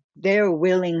like, they're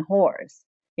willing whores.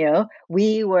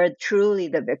 We were truly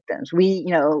the victims. We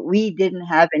didn't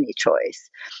have any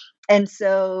choice. And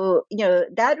so,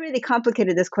 that really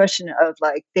complicated this question of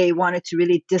like, they wanted to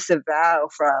really disavow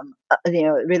from,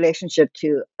 relationship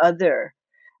to other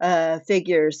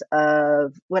figures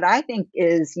of what I think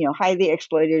is, highly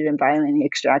exploited and violently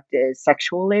extracted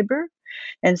sexual labor.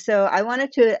 And so I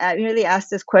wanted to really ask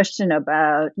this question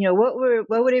about,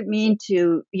 what would it mean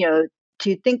to,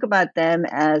 to think about them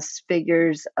as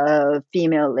figures of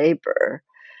female labor?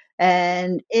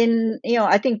 And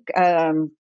I think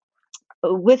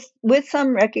with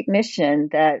some recognition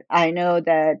that I know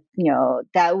that,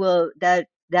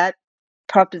 that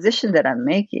proposition that I'm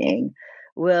making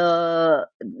will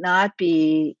not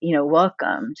be,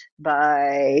 welcomed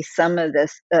by some of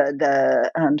the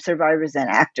survivors and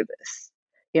activists.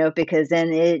 Because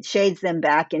then it shades them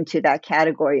back into that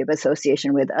category of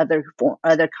association with other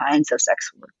kinds of sex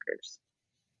workers.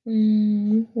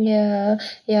 Yeah,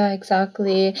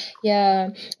 exactly. Yeah,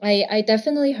 I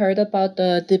definitely heard about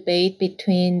the debate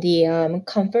between the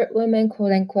comfort women,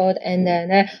 quote unquote, and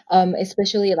then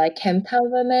especially like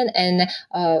Camptown women, and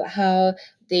how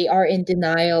they are in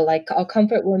denial, like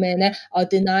comfort women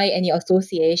deny any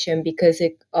association because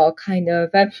it kind of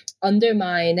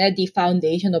undermine the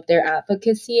foundation of their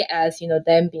advocacy as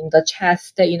them being the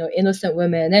chaste innocent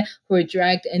women who are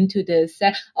dragged into this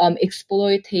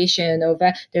exploitation of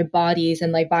their bodies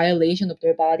and like violation of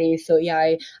their bodies. So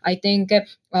yeah, I think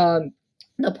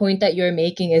the point that you're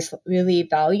making is really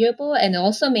valuable, and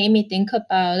also made me think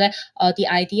about the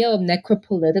idea of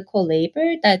necropolitical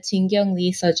labor that Jin Kyung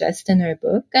Lee suggests in her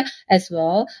book as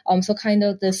well. So kind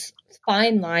of this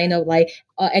fine line of like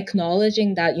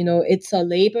acknowledging that it's a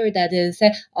labor that is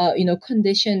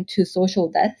conditioned to social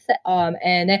death,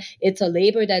 and it's a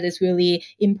labor that is really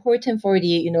important for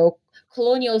the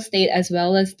colonial state as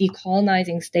well as the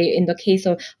colonizing state in the case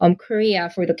of Korea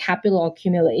for the capital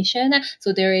accumulation.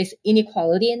 So there is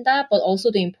inequality in that, but also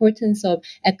the importance of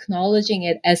acknowledging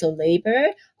it as a labor,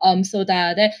 so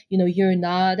that you're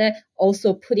not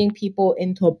also putting people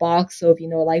into a box of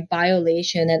like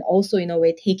violation, and also in a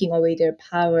way taking away their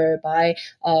power by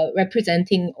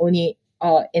representing only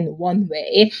in one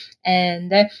way.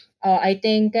 And I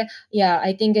think,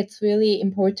 I think it's really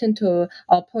important to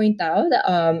point out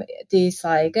these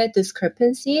like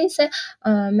discrepancies.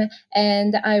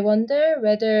 And I wonder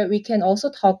whether we can also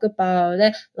talk about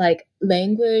like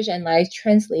language and like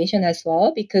translation as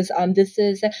well, because this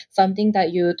is something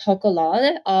that you talk a lot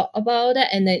about,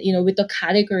 and then with the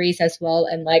categories as well,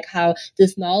 and like how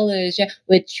this knowledge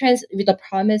with the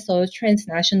promise of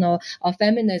transnational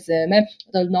feminism,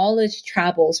 the knowledge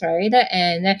travels, right?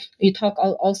 And you talk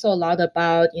also a lot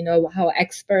about how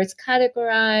experts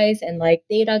categorize and like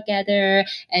data gather,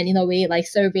 and in a way like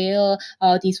surveil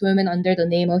these women under the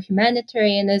name of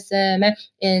humanitarianism.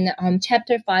 In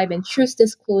chapter 5 in truth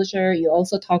disclosure, you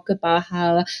also talk about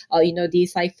how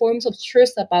these like forms of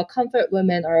truth about comfort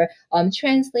women are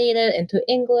translated into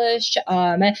English,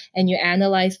 and you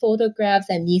analyze photographs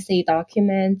and Nisei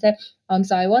documents.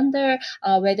 So I wonder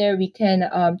whether we can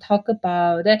talk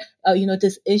about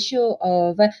this issue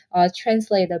of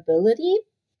translatability,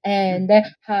 and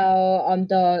how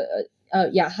the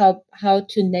how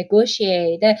to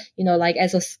negotiate, like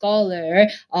as a scholar,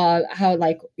 how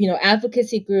like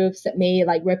advocacy groups that may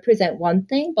like represent one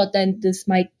thing, but then this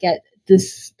might get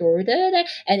distorted,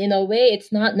 and in a way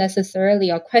it's not necessarily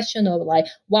a question of like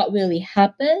what really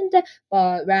happened,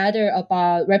 but rather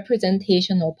about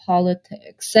representational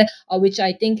politics, which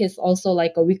I think is also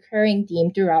like a recurring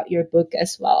theme throughout your book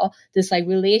as well, this like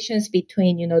relations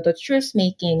between the truth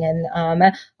making and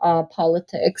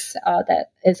politics that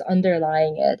is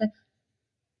underlying it.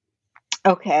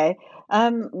 Okay.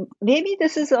 Maybe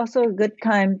this is also a good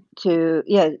time to,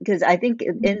 yeah, because I think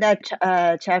in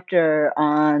that chapter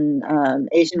on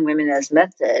Asian women as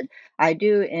method, I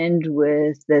do end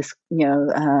with this,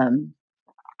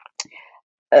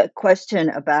 a question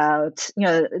about,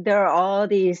 there are all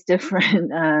these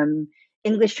different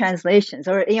English translations,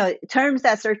 or terms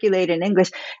that circulate in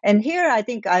English. And here I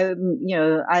think I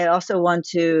also want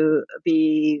to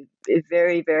be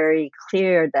very, very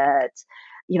clear that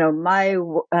my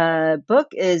book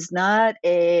is not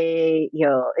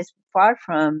it's far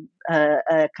from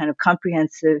a kind of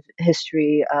comprehensive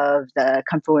history of the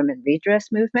Comfort Women redress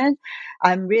movement.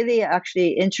 I'm really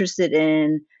actually interested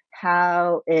in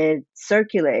how it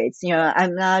circulates.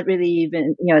 I'm not really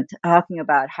even, talking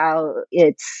about how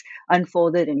it's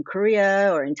unfolded in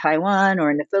Korea or in Taiwan or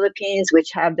in the Philippines,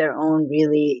 which have their own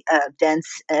really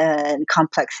dense and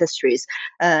complex histories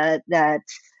that,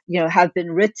 have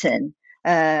been written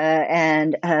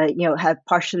and have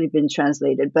partially been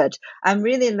translated. But I'm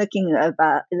really looking at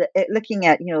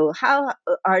how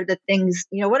are the things,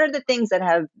 what are the things that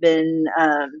have been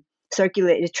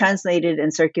circulated, translated,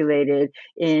 and circulated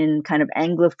in kind of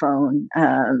Anglophone,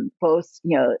 both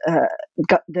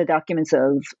the documents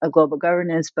of global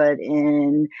governance, but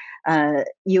in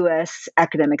U.S.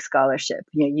 academic scholarship,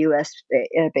 U.S.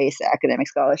 based academic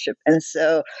scholarship, and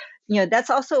so. That's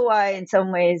also why, in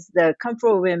some ways, the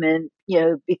Comfort Women,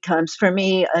 becomes for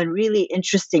me a really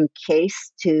interesting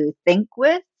case to think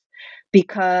with,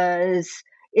 because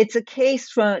it's a case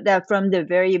from the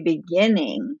very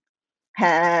beginning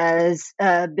has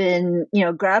been,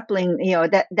 grappling,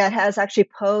 that has actually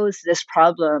posed this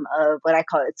problem of what I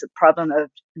call it's a problem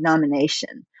of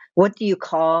nomination. What do you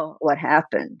call what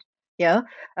happened?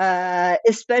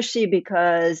 Especially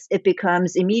because it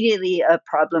becomes immediately a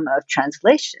problem of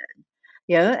translation.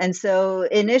 And so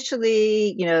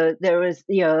initially, there was,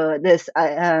 this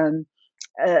kind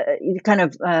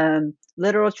of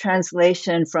literal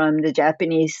translation from the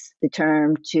Japanese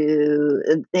term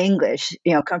to the English,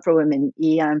 comfort women,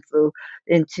 ianfu,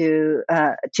 into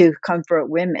to comfort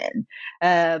women.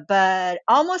 But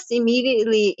almost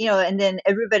immediately, and then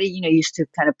everybody, used to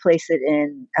kind of place it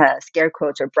in scare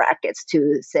quotes or brackets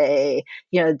to say,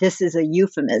 this is a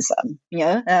euphemism,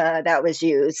 that was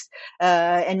used.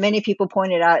 And many people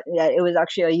pointed out that it was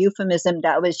actually a euphemism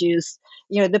that was used.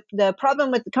 The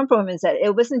problem with the comfort women is that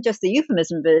it wasn't just a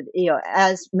euphemism, but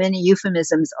as many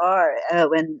euphemisms are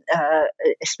when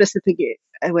specifically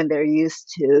when they're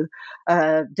used to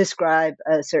describe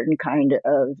a certain kind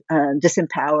of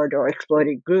disempowered or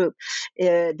exploited group,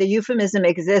 the euphemism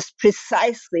exists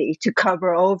precisely to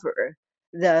cover over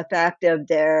the fact of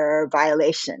their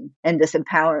violation and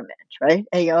disempowerment, right?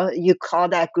 And, you call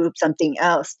that group something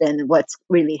else than what's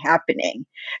really happening,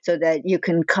 so that you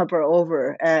can cover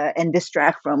over and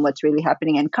distract from what's really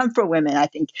happening. And comfort women, I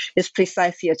think, is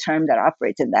precisely a term that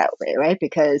operates in that way, right?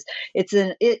 Because it's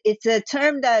a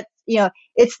term that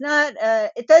it's not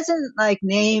it doesn't like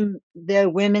name the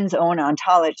women's own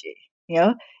ontology.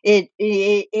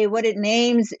 It what it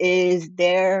names is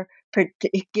their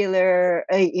particular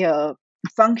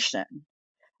function,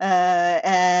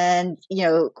 and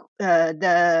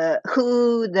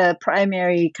the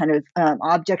primary kind of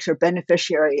objects or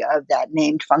beneficiary of that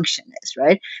named function is,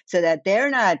 right? So that they're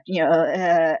not,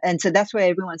 and so that's why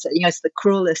everyone said, it's the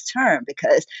cruelest term,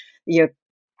 because you're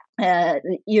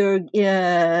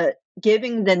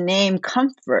giving the name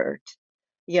comfort,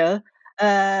 yeah,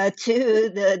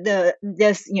 to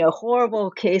this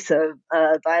horrible case of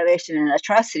violation and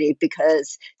atrocity,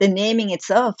 because the naming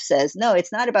itself says no,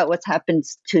 it's not about what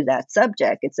happens to that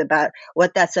subject, it's about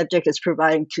what that subject is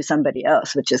providing to somebody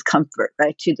else, which is comfort,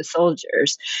 right, to the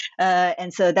soldiers.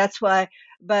 And so that's why.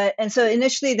 And so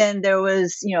initially, then there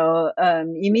was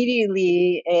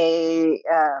immediately a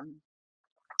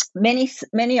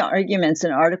many arguments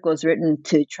and articles written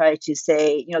to try to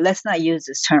say, let's not use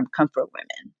this term comfort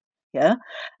women. Yeah.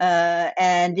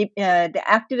 And the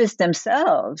activists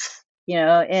themselves, in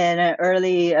an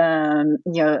early,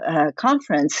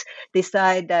 conference,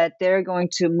 decide that they're going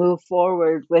to move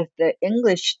forward with the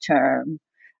English term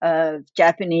of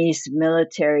Japanese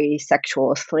military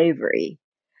sexual slavery.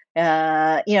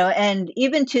 And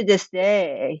even to this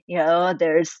day,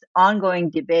 there's ongoing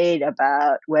debate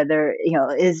about whether,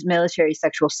 is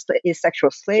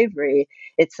sexual slavery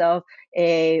itself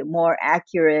a more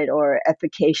accurate or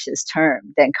efficacious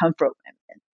term than comfort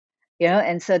women.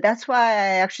 And so that's why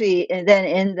I actually, and then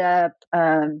ended up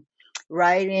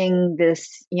writing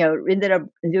this, ended up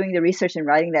doing the research and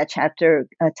writing that chapter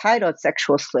titled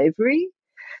Sexual Slavery,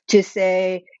 to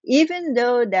say, even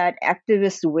though that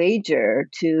activists wager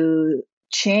to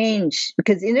change,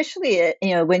 because initially,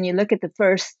 when you look at the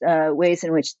first ways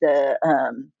in which the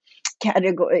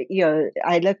category,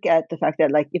 I look at the fact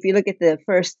that, like, if you look at the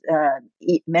first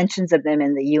mentions of them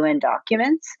in the UN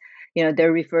documents,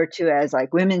 they're referred to as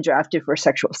like women drafted for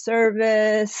sexual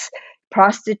service,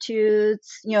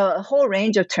 prostitutes, a whole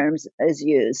range of terms is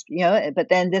used, but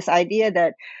then this idea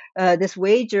that this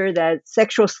wager that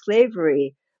sexual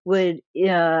slavery would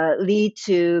lead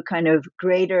to kind of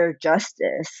greater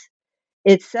justice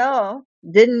itself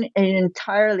didn't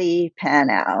entirely pan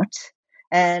out.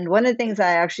 And one of the things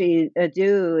I actually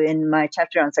do in my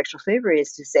chapter on sexual slavery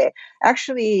is to say,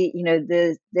 actually,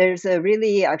 there's a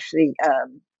really actually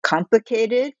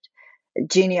complicated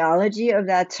genealogy of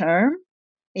that term,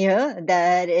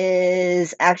 that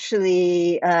is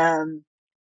actually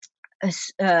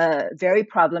very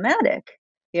problematic,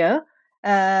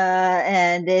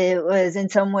 and it was in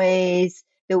some ways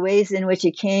the ways in which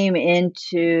it came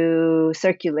into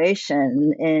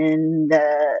circulation in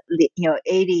the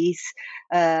 80s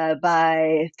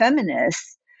by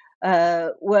feminists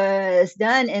was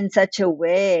done in such a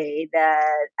way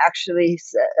that actually,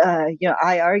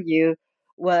 I argue,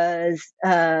 was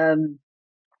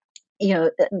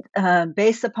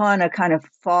based upon a kind of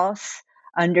false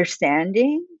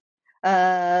understanding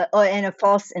and a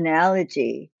false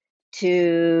analogy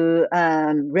to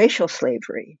racial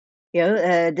slavery.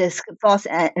 This false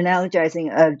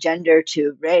analogizing of gender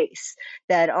to race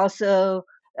that also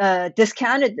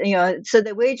discounted. So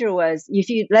the wager was,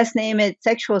 let's name it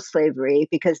sexual slavery,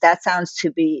 because that sounds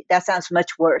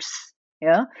much worse,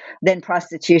 than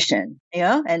prostitution,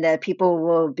 and that people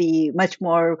will be much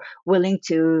more willing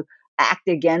to act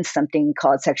against something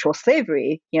called sexual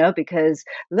slavery, because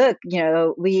look,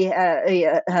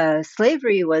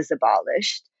 slavery was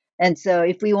abolished. And so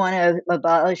if we want to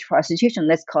abolish prostitution,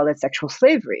 let's call it sexual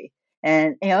slavery.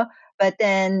 And, but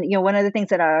then, one of the things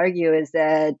that I argue is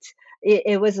that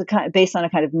it was based on a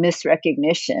kind of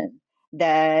misrecognition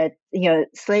that,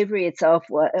 slavery itself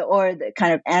or the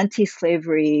kind of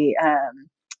anti-slavery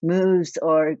moves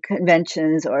or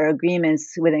conventions or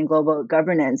agreements within global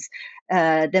governance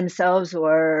themselves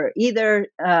were either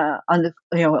on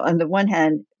the one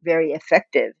hand very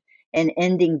effective in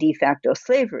ending de facto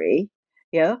slavery,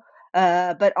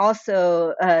 but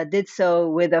also did so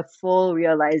with a full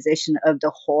realization of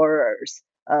the horrors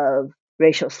of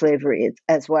racial slavery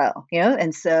as well,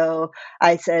 and so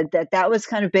I said that was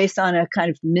kind of based on a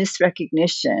kind of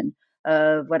misrecognition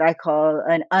of what I call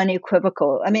an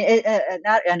unequivocal,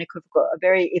 not unequivocal, a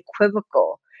very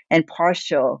equivocal and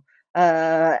partial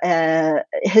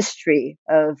history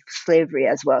of slavery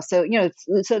as well. So,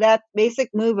 so that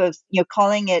basic move of,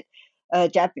 calling it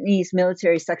Japanese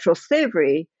military sexual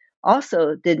slavery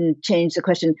also didn't change the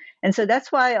question. And so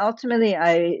that's why ultimately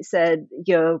I said,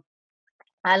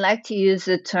 I like to use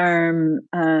the term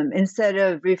instead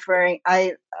of referring.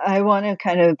 I want to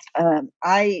kind of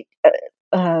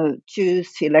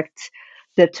choose to elect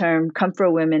the term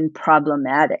 "comfort women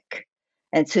problematic,"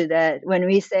 and so that when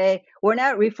we say, we're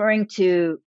not referring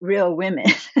to real women.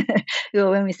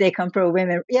 When we say comfort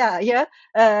women, we're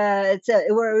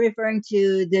referring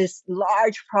to this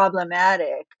large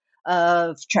problematic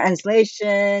of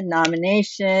translation,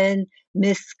 nomination,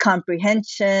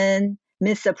 miscomprehension,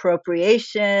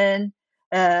 misappropriation,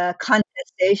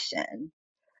 contestation.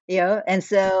 And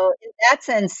so in that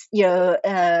sense,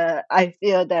 I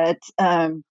feel that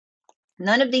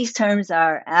none of these terms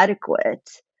are adequate,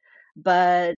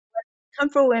 but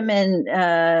Comfort Women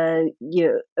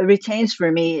retains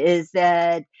for me is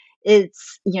that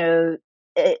it's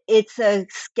it's a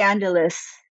scandalous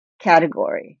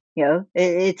category.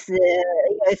 It's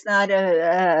not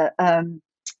a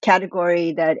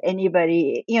category that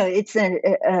anybody it's an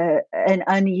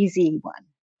uneasy one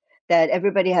that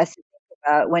everybody has to think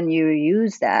about when you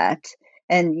use that,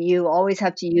 and you always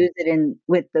have to use it in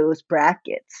with those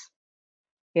brackets.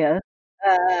 Yeah.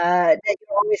 That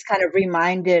you're always kind of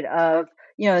reminded of,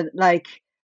 like,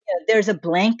 there's a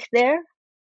blank there,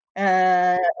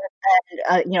 and,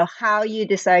 how you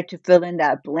decide to fill in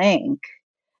that blank,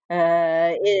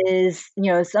 is,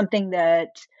 something that,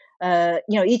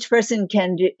 each person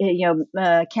can do,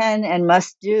 can and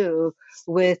must do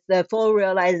with the full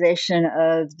realization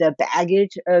of the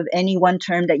baggage of any one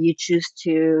term that you choose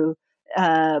to,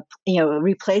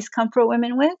 replace comfort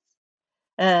women with.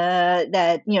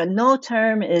 That no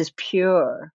term is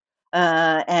pure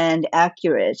and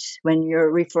accurate when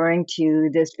you're referring to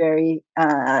this very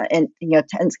and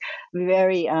tense,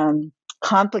 very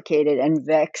complicated and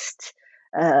vexed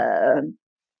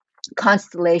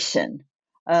constellation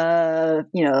of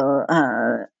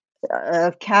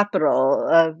of capital,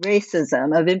 of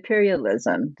racism, of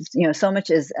imperialism. So much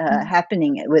is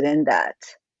happening within that.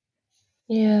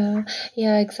 Yeah,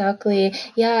 yeah, exactly.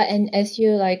 Yeah, and as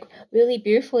you like really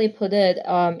beautifully put it,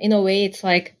 in a way, it's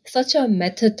like such a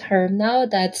meta term now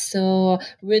that's so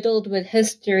riddled with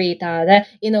history that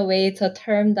in a way it's a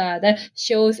term that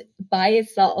shows by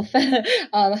itself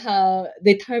how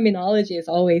the terminology is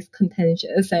always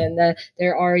contentious, and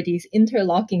there are these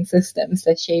interlocking systems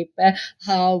that shape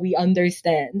how we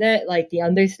understand like the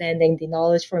understanding, the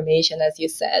knowledge formation, as you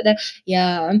said.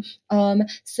 Yeah.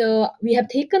 So we have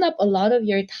taken up a lot of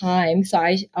your time, so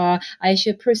I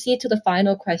should proceed to the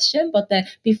final question. But then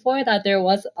before that, there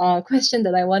was a question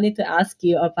that I wanted to ask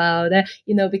you about,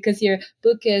 because your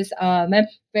book is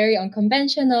very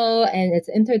unconventional and it's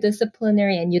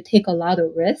interdisciplinary and you take a lot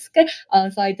of risk.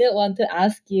 So I did want to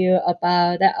ask you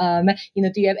about,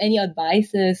 do you have any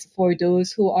advices for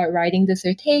those who are writing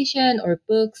dissertation or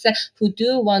books who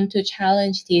do want to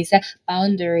challenge these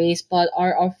boundaries but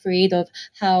are afraid of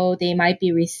how they might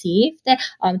be received? Do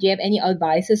you have any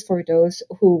advices for those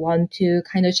who want to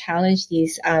kind of challenge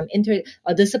these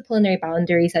interdisciplinary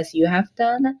boundaries as you have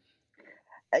done?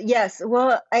 Yes.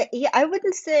 Well, I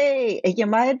wouldn't say,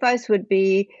 my advice would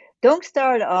be don't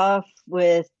start off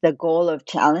with the goal of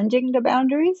challenging the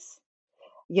boundaries.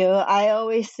 I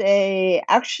always say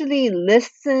actually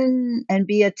listen and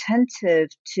be attentive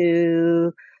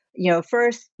to,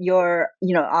 first your,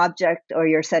 object or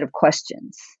your set of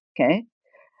questions. Okay.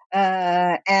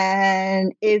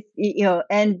 And if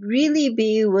and really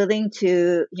be willing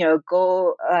to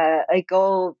go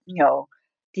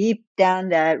deep down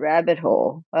that rabbit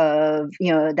hole of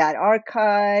that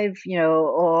archive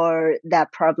or that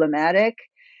problematic.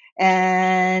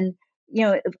 And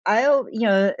if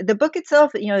the book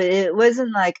itself, it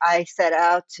wasn't like I set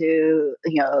out to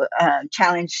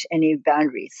challenge any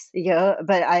boundaries,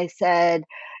 but I said,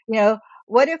 you know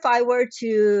what if I were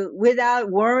to,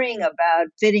 without worrying about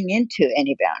fitting into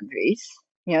any boundaries,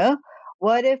 you know,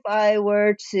 what if I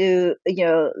were to,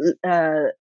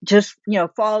 just,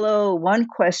 follow one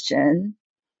question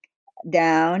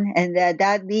down, and that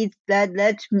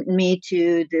led me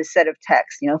to this set of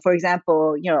text. For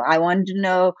example, I wanted to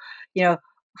know, you know,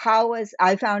 how was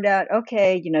I found out,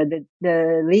 okay,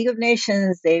 the League of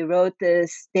Nations, they did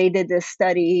this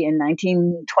study in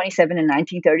 1927 and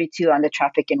 1932 on the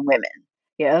traffic in women.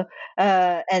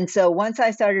 And so once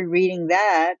I started reading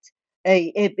that,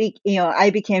 I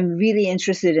became really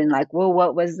interested in, like, well,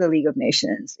 what was the League of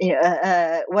Nations?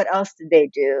 What else did they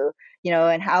do?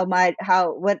 And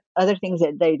what other things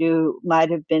that they do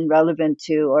might have been relevant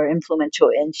to or influential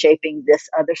in shaping this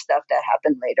other stuff that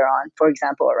happened later on, for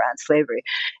example, around slavery.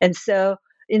 And so,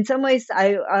 in some ways,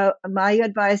 my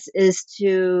advice is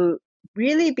to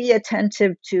really be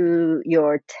attentive to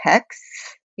your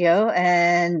texts,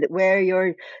 and where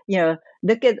you're,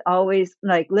 look at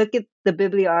the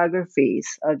bibliographies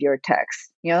of your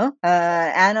text,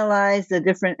 analyze the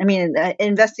different,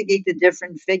 investigate the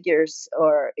different figures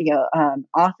or,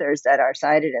 authors that are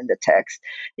cited in the text.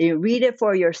 You read it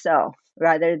for yourself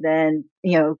rather than,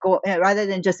 rather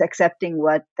than just accepting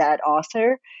what that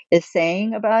author is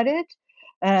saying about it.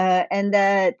 and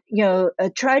that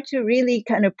try to really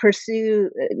kind of pursue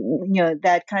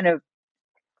that kind of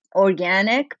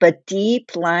organic but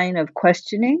deep line of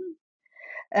questioning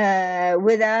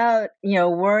without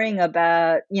worrying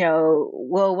about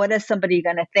well, what is somebody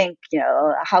going to think,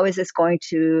 how is this going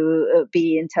to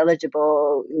be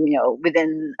intelligible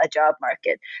within a job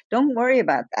market. Don't worry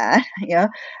about that.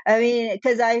 I mean,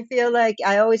 because I feel like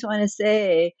I always want to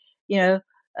say, you know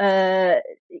uh,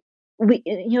 we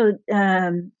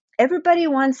everybody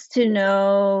wants to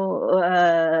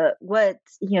know what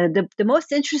the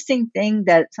most interesting thing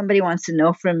that somebody wants to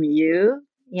know from you,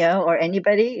 or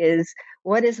anybody, is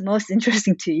what is most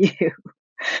interesting to you.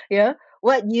 Yeah,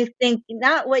 what you think,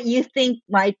 not what you think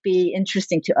might be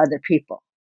interesting to other people.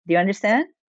 Do you understand?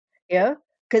 Yeah,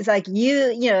 because like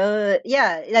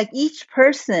yeah, like each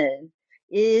person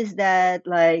is that,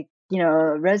 like,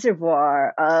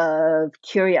 reservoir of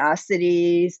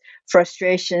curiosities,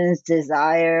 frustrations,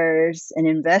 desires, and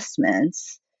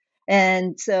investments.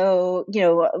 And so,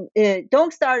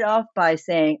 don't start off by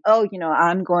saying, oh,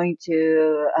 I'm going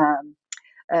to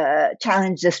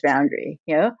challenge this boundary,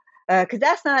 because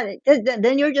that's not,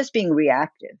 then you're just being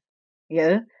reactive.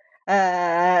 Yeah.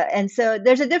 And so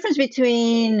there's a difference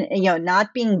between,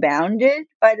 not being bounded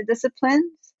by the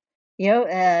disciplines,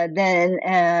 then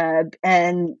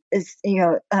and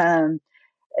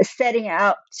setting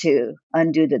out to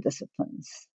undo the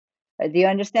disciplines. Do you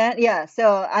understand? Yeah.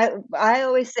 So I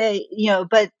always say,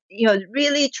 but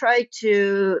really try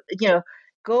to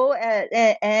go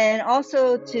at and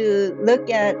also to look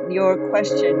at your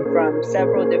question from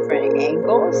several different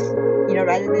angles.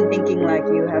 Rather than thinking like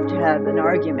you have to have an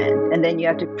argument and then you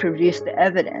have to produce the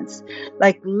evidence.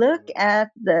 Like, look at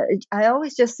I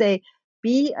always just say,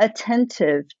 be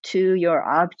attentive to your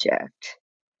object,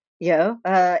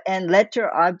 and let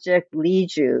your object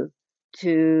lead you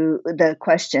to the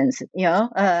questions,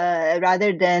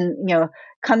 rather than,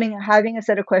 having a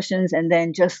set of questions and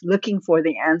then just looking for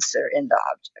the answer in the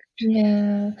object.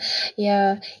 Yeah,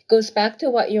 yeah. Goes back to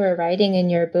what you were writing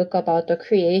in your book about the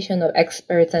creation of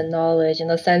experts and knowledge, in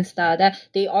the sense that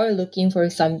they are looking for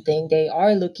something, they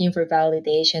are looking for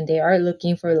validation, they are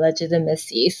looking for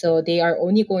legitimacy. So they are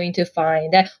only going to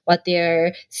find what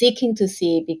they're seeking to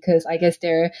see, because I guess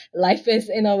their life is,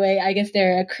 in a way, I guess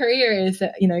their career is,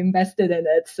 invested in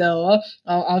it. So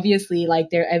obviously,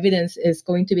 like, their evidence is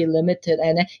going to be limited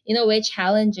and, in a way,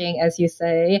 challenging, as you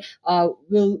say,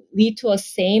 will lead to a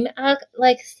same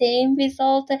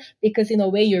result, because in a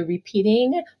way you're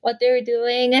repeating what they're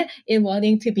doing in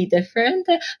wanting to be different.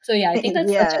 So yeah, I think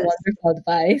that's such a Yes. wonderful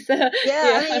advice. Yeah,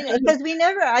 I mean, because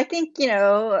I think,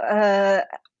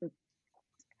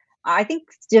 I think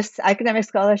just academic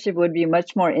scholarship would be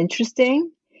much more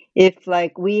interesting if,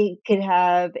 like, we could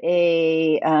have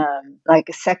like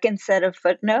a second set of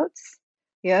footnotes,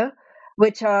 yeah,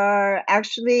 which are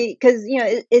actually, because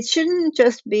it shouldn't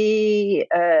just be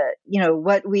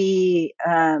what we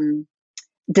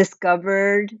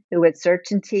discovered with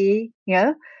certainty,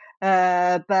 yeah,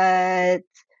 but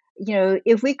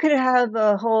if we could have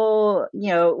a whole,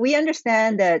 we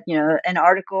understand that, an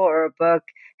article or a book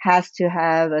has to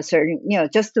have a certain,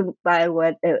 just by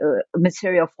what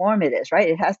material form it is,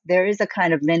 right? There is a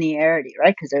kind of linearity,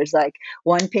 right? Because there's like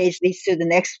one page leads to the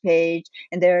next page,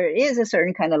 and there is a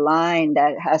certain kind of line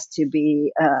that has to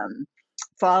be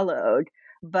followed.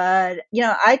 But,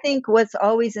 I think what's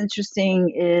always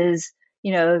interesting is,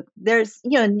 there's,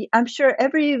 I'm sure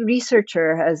every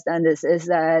researcher has done this, is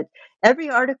that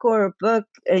every article or book,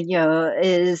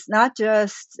 is not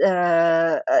just,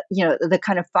 the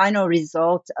kind of final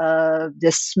result of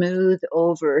this smooth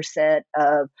over set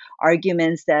of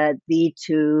arguments that lead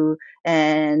to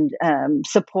and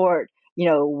support,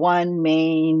 one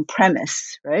main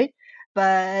premise, right?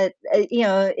 But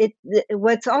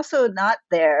what's also not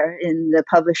there in the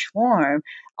published form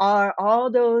are all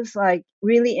those, like,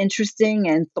 really interesting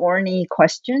and thorny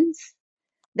questions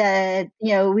that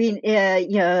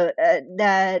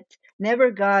that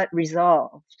never got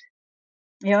resolved.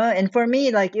 And for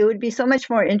me, like, it would be so much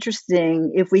more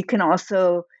interesting if we can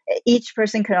also, each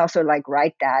person can also, like,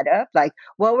 write that up, like,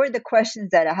 what were the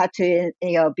questions that I had to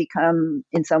become,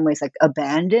 in some ways, like,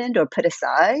 abandoned or put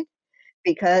aside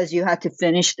because you had to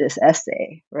finish this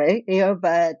essay, right?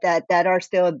 But that are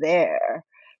still there,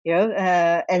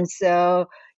 and so,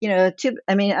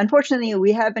 I mean, unfortunately,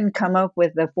 we haven't come up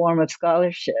with a form of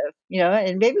scholarship,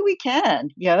 and maybe we can,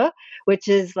 which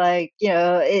is like,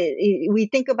 we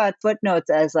think about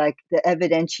footnotes as like the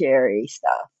evidentiary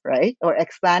stuff, right? Or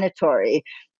explanatory.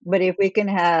 But if we can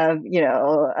have,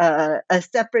 a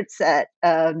separate set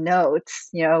of notes,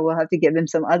 we'll have to give them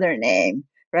some other name,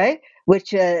 right?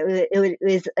 Which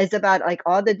is about like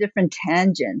all the different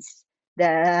tangents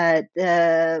that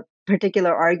the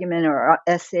particular argument or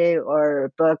essay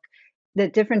or book, the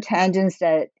different tangents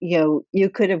that you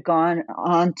could have gone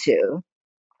on to,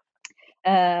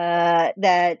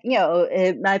 that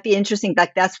it might be interesting.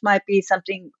 Like that might be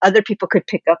something other people could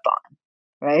pick up on,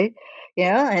 right?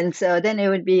 And so then it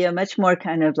would be a much more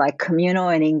kind of like communal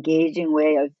and engaging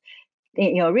way of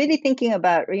really thinking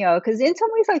about, because in some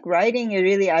ways, like writing,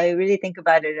 I really think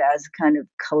about it as kind of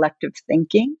collective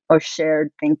thinking or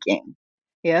shared thinking,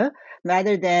 yeah,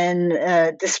 rather than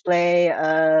display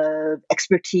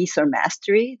expertise or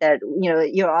mastery that,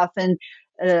 you're often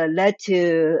led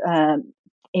to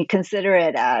consider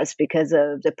it as because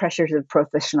of the pressures of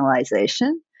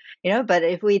professionalization, but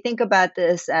if we think about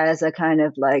this as a kind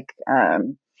of like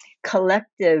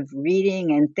collective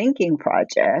reading and thinking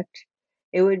project,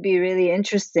 it would be really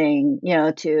interesting,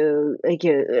 to like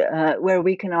where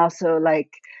we can also like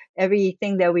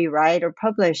everything that we write or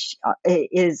publish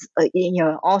is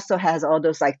also has all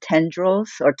those like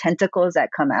tendrils or tentacles that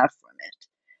come out from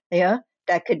it,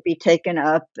 that could be taken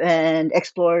up and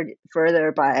explored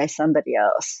further by somebody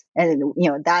else, and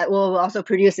that will also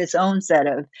produce its own set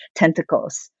of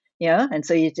tentacles, and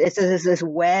so it's this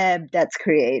web that's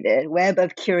created, web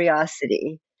of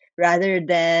curiosity, rather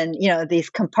than these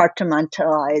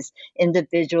compartmentalized,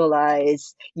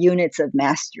 individualized units of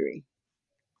mastery.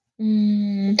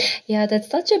 Yeah, that's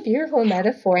such a beautiful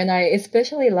metaphor, and I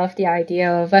especially love the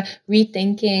idea of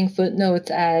rethinking footnotes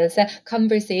as a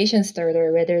conversation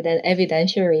starter rather than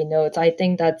evidentiary notes. I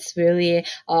think that's really,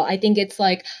 I think it's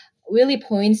like really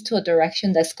points to a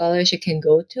direction that scholarship can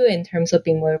go to in terms of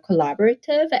being more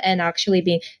collaborative and actually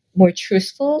being more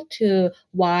truthful to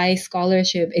why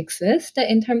scholarship exists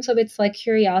in terms of its like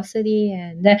curiosity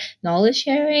and knowledge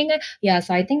sharing. Yeah,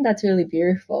 so I think that's really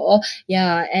beautiful.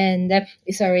 Yeah, and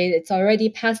sorry, it's already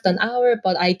past an hour,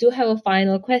 but I do have a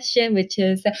final question, which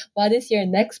is what is your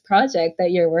next project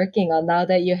that you're working on now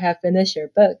that you have finished your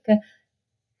book?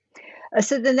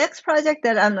 So the next project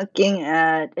that I'm looking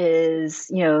at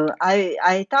is,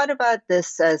 I thought about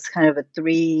this as kind of a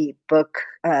 3-book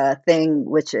thing,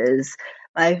 which is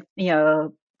my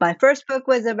first book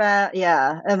was about,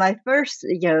 my first,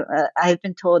 I've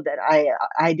been told that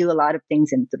I do a lot of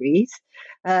things in threes,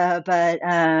 but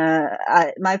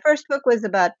my first book was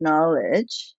about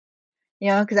knowledge,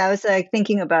 because I was like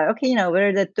thinking about, okay, what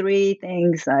are the 3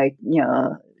 things like,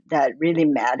 that really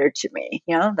matter to me,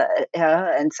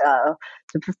 and so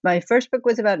my first book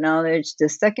was about knowledge. The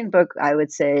second book I would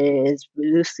say is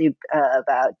loosely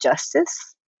about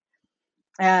justice.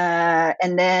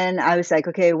 And then I was like,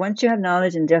 okay, once you have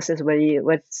knowledge and justice,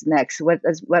 what's next? What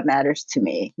matters to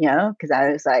me? Because I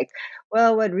was like,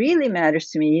 well, what really matters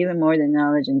to me, even more than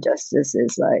knowledge and justice,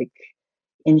 is like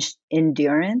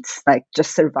endurance, like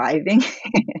just surviving.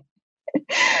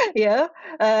 yeah.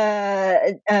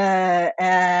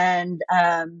 And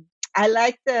I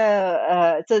like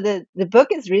so the book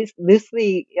is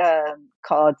loosely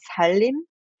called 살림,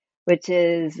 which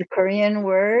is a Korean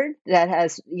word that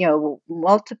has,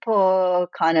 multiple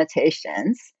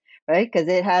connotations, right? Because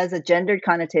it has a gendered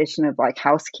connotation of like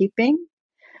housekeeping,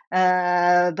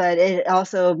 but it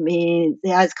also means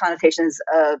it has connotations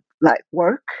of like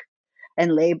work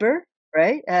and labor,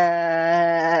 right?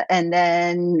 And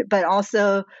then, but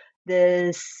also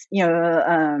this,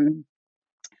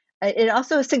 it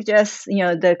also suggests,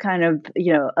 the kind of,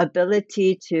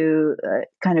 ability to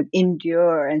kind of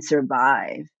endure and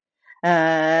survive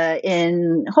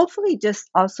in hopefully just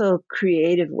also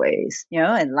creative ways,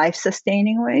 and life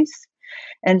sustaining ways.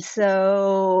 And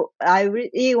so I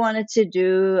really wanted to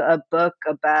do a book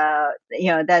about,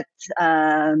 that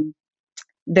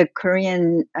the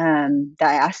Korean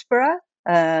diaspora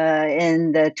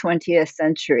in the 20th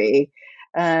century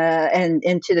and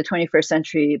into the 21st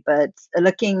century, but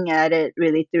looking at it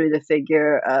really through the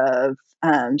figure of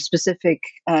specific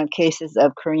cases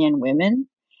of Korean women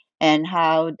and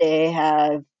how they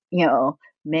have,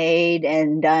 made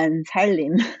and done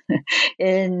살림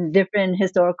in different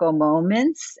historical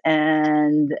moments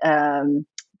and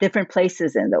different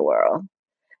places in the world.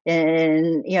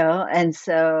 And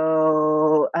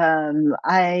so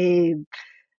I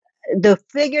the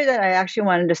figure that I actually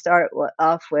wanted to start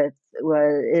off with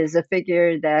is a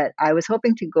figure that I was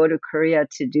hoping to go to Korea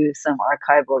to do some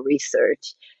archival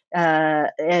research,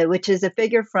 which is a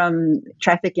figure from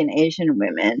Traffic in Asian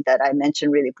Women that I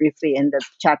mentioned really briefly in the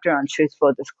chapter on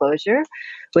truthful disclosure,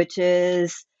 which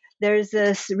is there's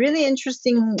this really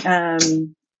interesting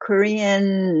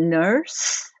Korean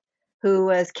nurse who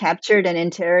was captured and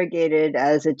interrogated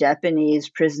as a Japanese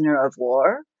prisoner of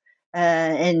war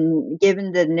and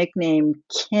given the nickname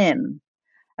Kim.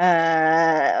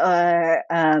 Or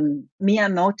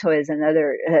Miyamoto is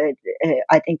another,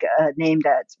 I think, name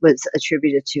that was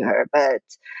attributed to her. But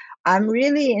I'm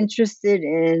really interested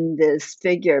in this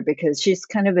figure because she's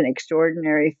kind of an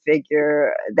extraordinary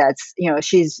figure. That's,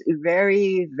 she's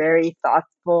very, very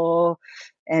thoughtful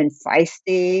and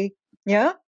feisty.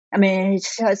 Yeah. I mean,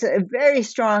 she has a very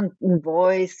strong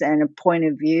voice and a point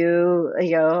of view,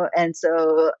 and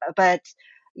so, but,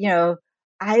 you know,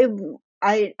 I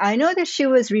I know that she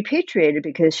was repatriated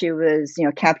because she was,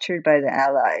 captured by the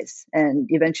Allies and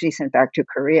eventually sent back to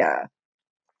Korea.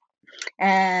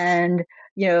 And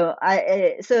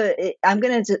I'm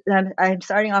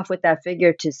starting off with that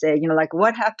figure to say, like,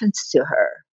 what happens to her?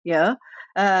 Yeah.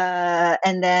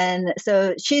 And then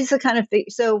so she's the kind of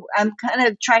so I'm kind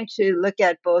of trying to look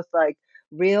at both like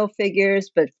real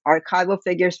figures, but archival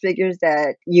figures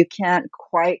that you can't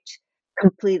quite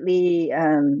completely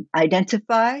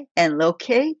identify and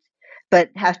locate, but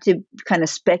have to kind of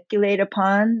speculate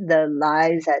upon the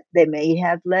lives that they may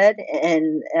have led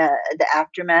and the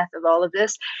aftermath of all of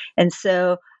this. And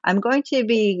so I'm going to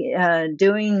be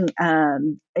doing,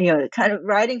 kind of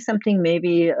writing something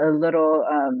maybe a little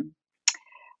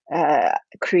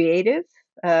creative,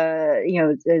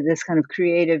 this kind of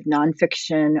creative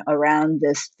nonfiction around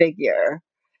this figure.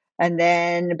 And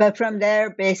then, but from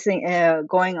there,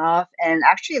 going off and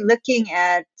actually looking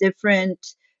at different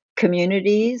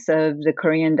communities of the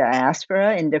Korean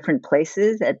diaspora in different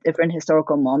places at different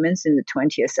historical moments in the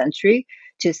 20th century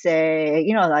to say,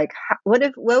 like, what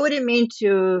would it mean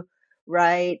to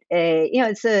write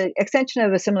it's an extension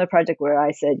of a similar project where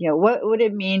I said, what would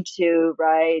it mean to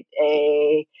write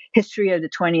a history of the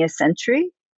 20th century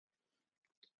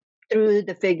through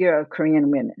the figure of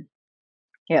Korean women?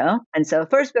 And so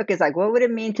first book is like, what would it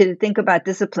mean to think about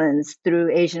disciplines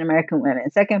through Asian American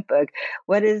women? Second book,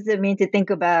 what does it mean to think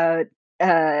about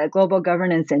global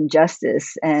governance and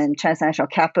justice and transnational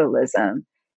capitalism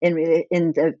in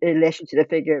relation to the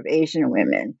figure of Asian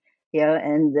women?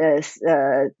 And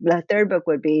the third book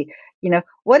would be,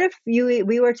 what if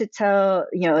we were to tell,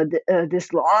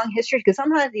 this long history? Because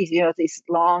sometimes these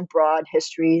long, broad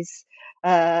histories,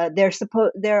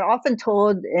 they're often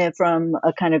told from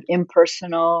a kind of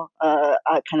impersonal, a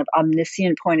kind of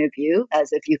omniscient point of view,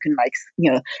 as if you can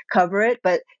cover it.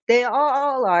 But they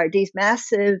all are these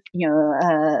massive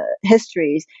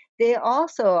histories. They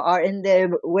also are in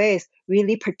their ways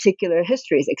really particular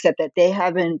histories, except that they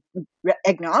haven't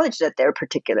acknowledged that they're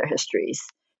particular histories.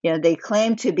 They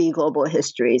claim to be global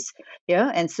histories.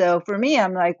 And so for me,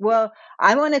 I'm like, well,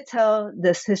 I want to tell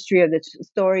this history of the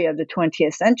story of the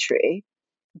 20th century,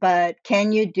 but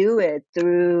can you do it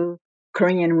through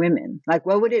Korean women? Like,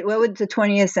 what would the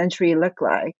 20th century look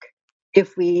like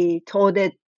if we told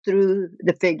it through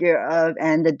the figure of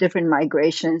and the different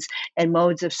migrations and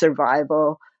modes of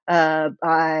survival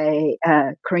by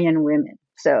Korean women?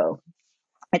 So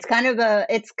it's kind of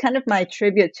my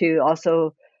tribute to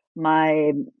also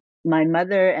my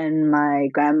mother and my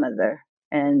grandmother,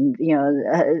 and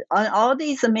on all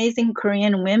these amazing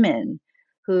Korean women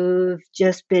who've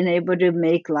just been able to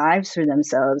make lives for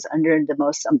themselves under the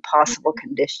most impossible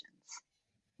conditions.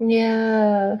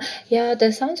 Yeah, yeah,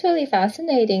 that sounds really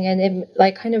fascinating, and it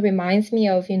like kind of reminds me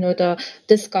of, the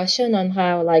discussion on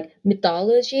how like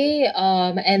mythology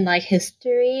and like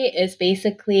history is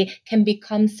basically can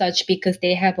become such because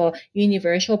they have a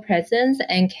universal presence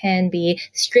and can be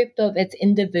stripped of its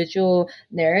individual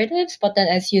narratives. But then,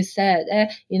 as you said,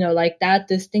 like that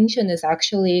distinction is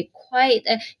actually quite,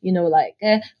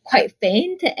 quite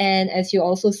faint. And as you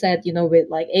also said,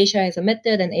 with like Asia as a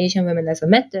method and Asian women as a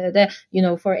method,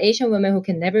 for Asian women who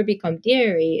can never become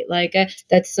dairy,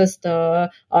 that's just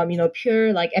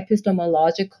pure like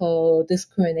epistemological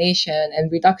discrimination and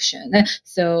reduction.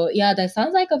 So yeah, that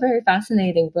sounds like a very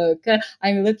fascinating book.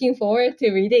 I'm looking forward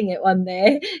to reading it one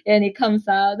day when it comes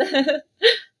out.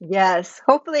 Yes,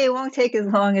 hopefully it won't take as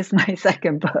long as my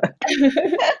second book.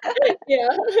 Yeah.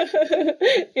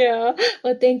 Yeah.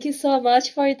 Well, thank you so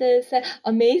much for this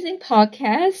amazing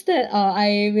podcast.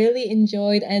 I really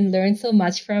enjoyed and learned so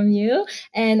much from you.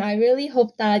 And I really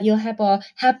hope that you'll have a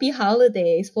happy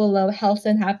holidays full of health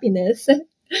and happiness.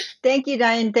 Thank you,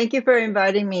 Diane. Thank you for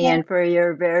inviting me Yeah. and for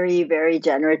your very, very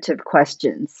generative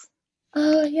questions.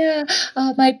 Oh, yeah.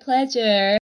 My pleasure.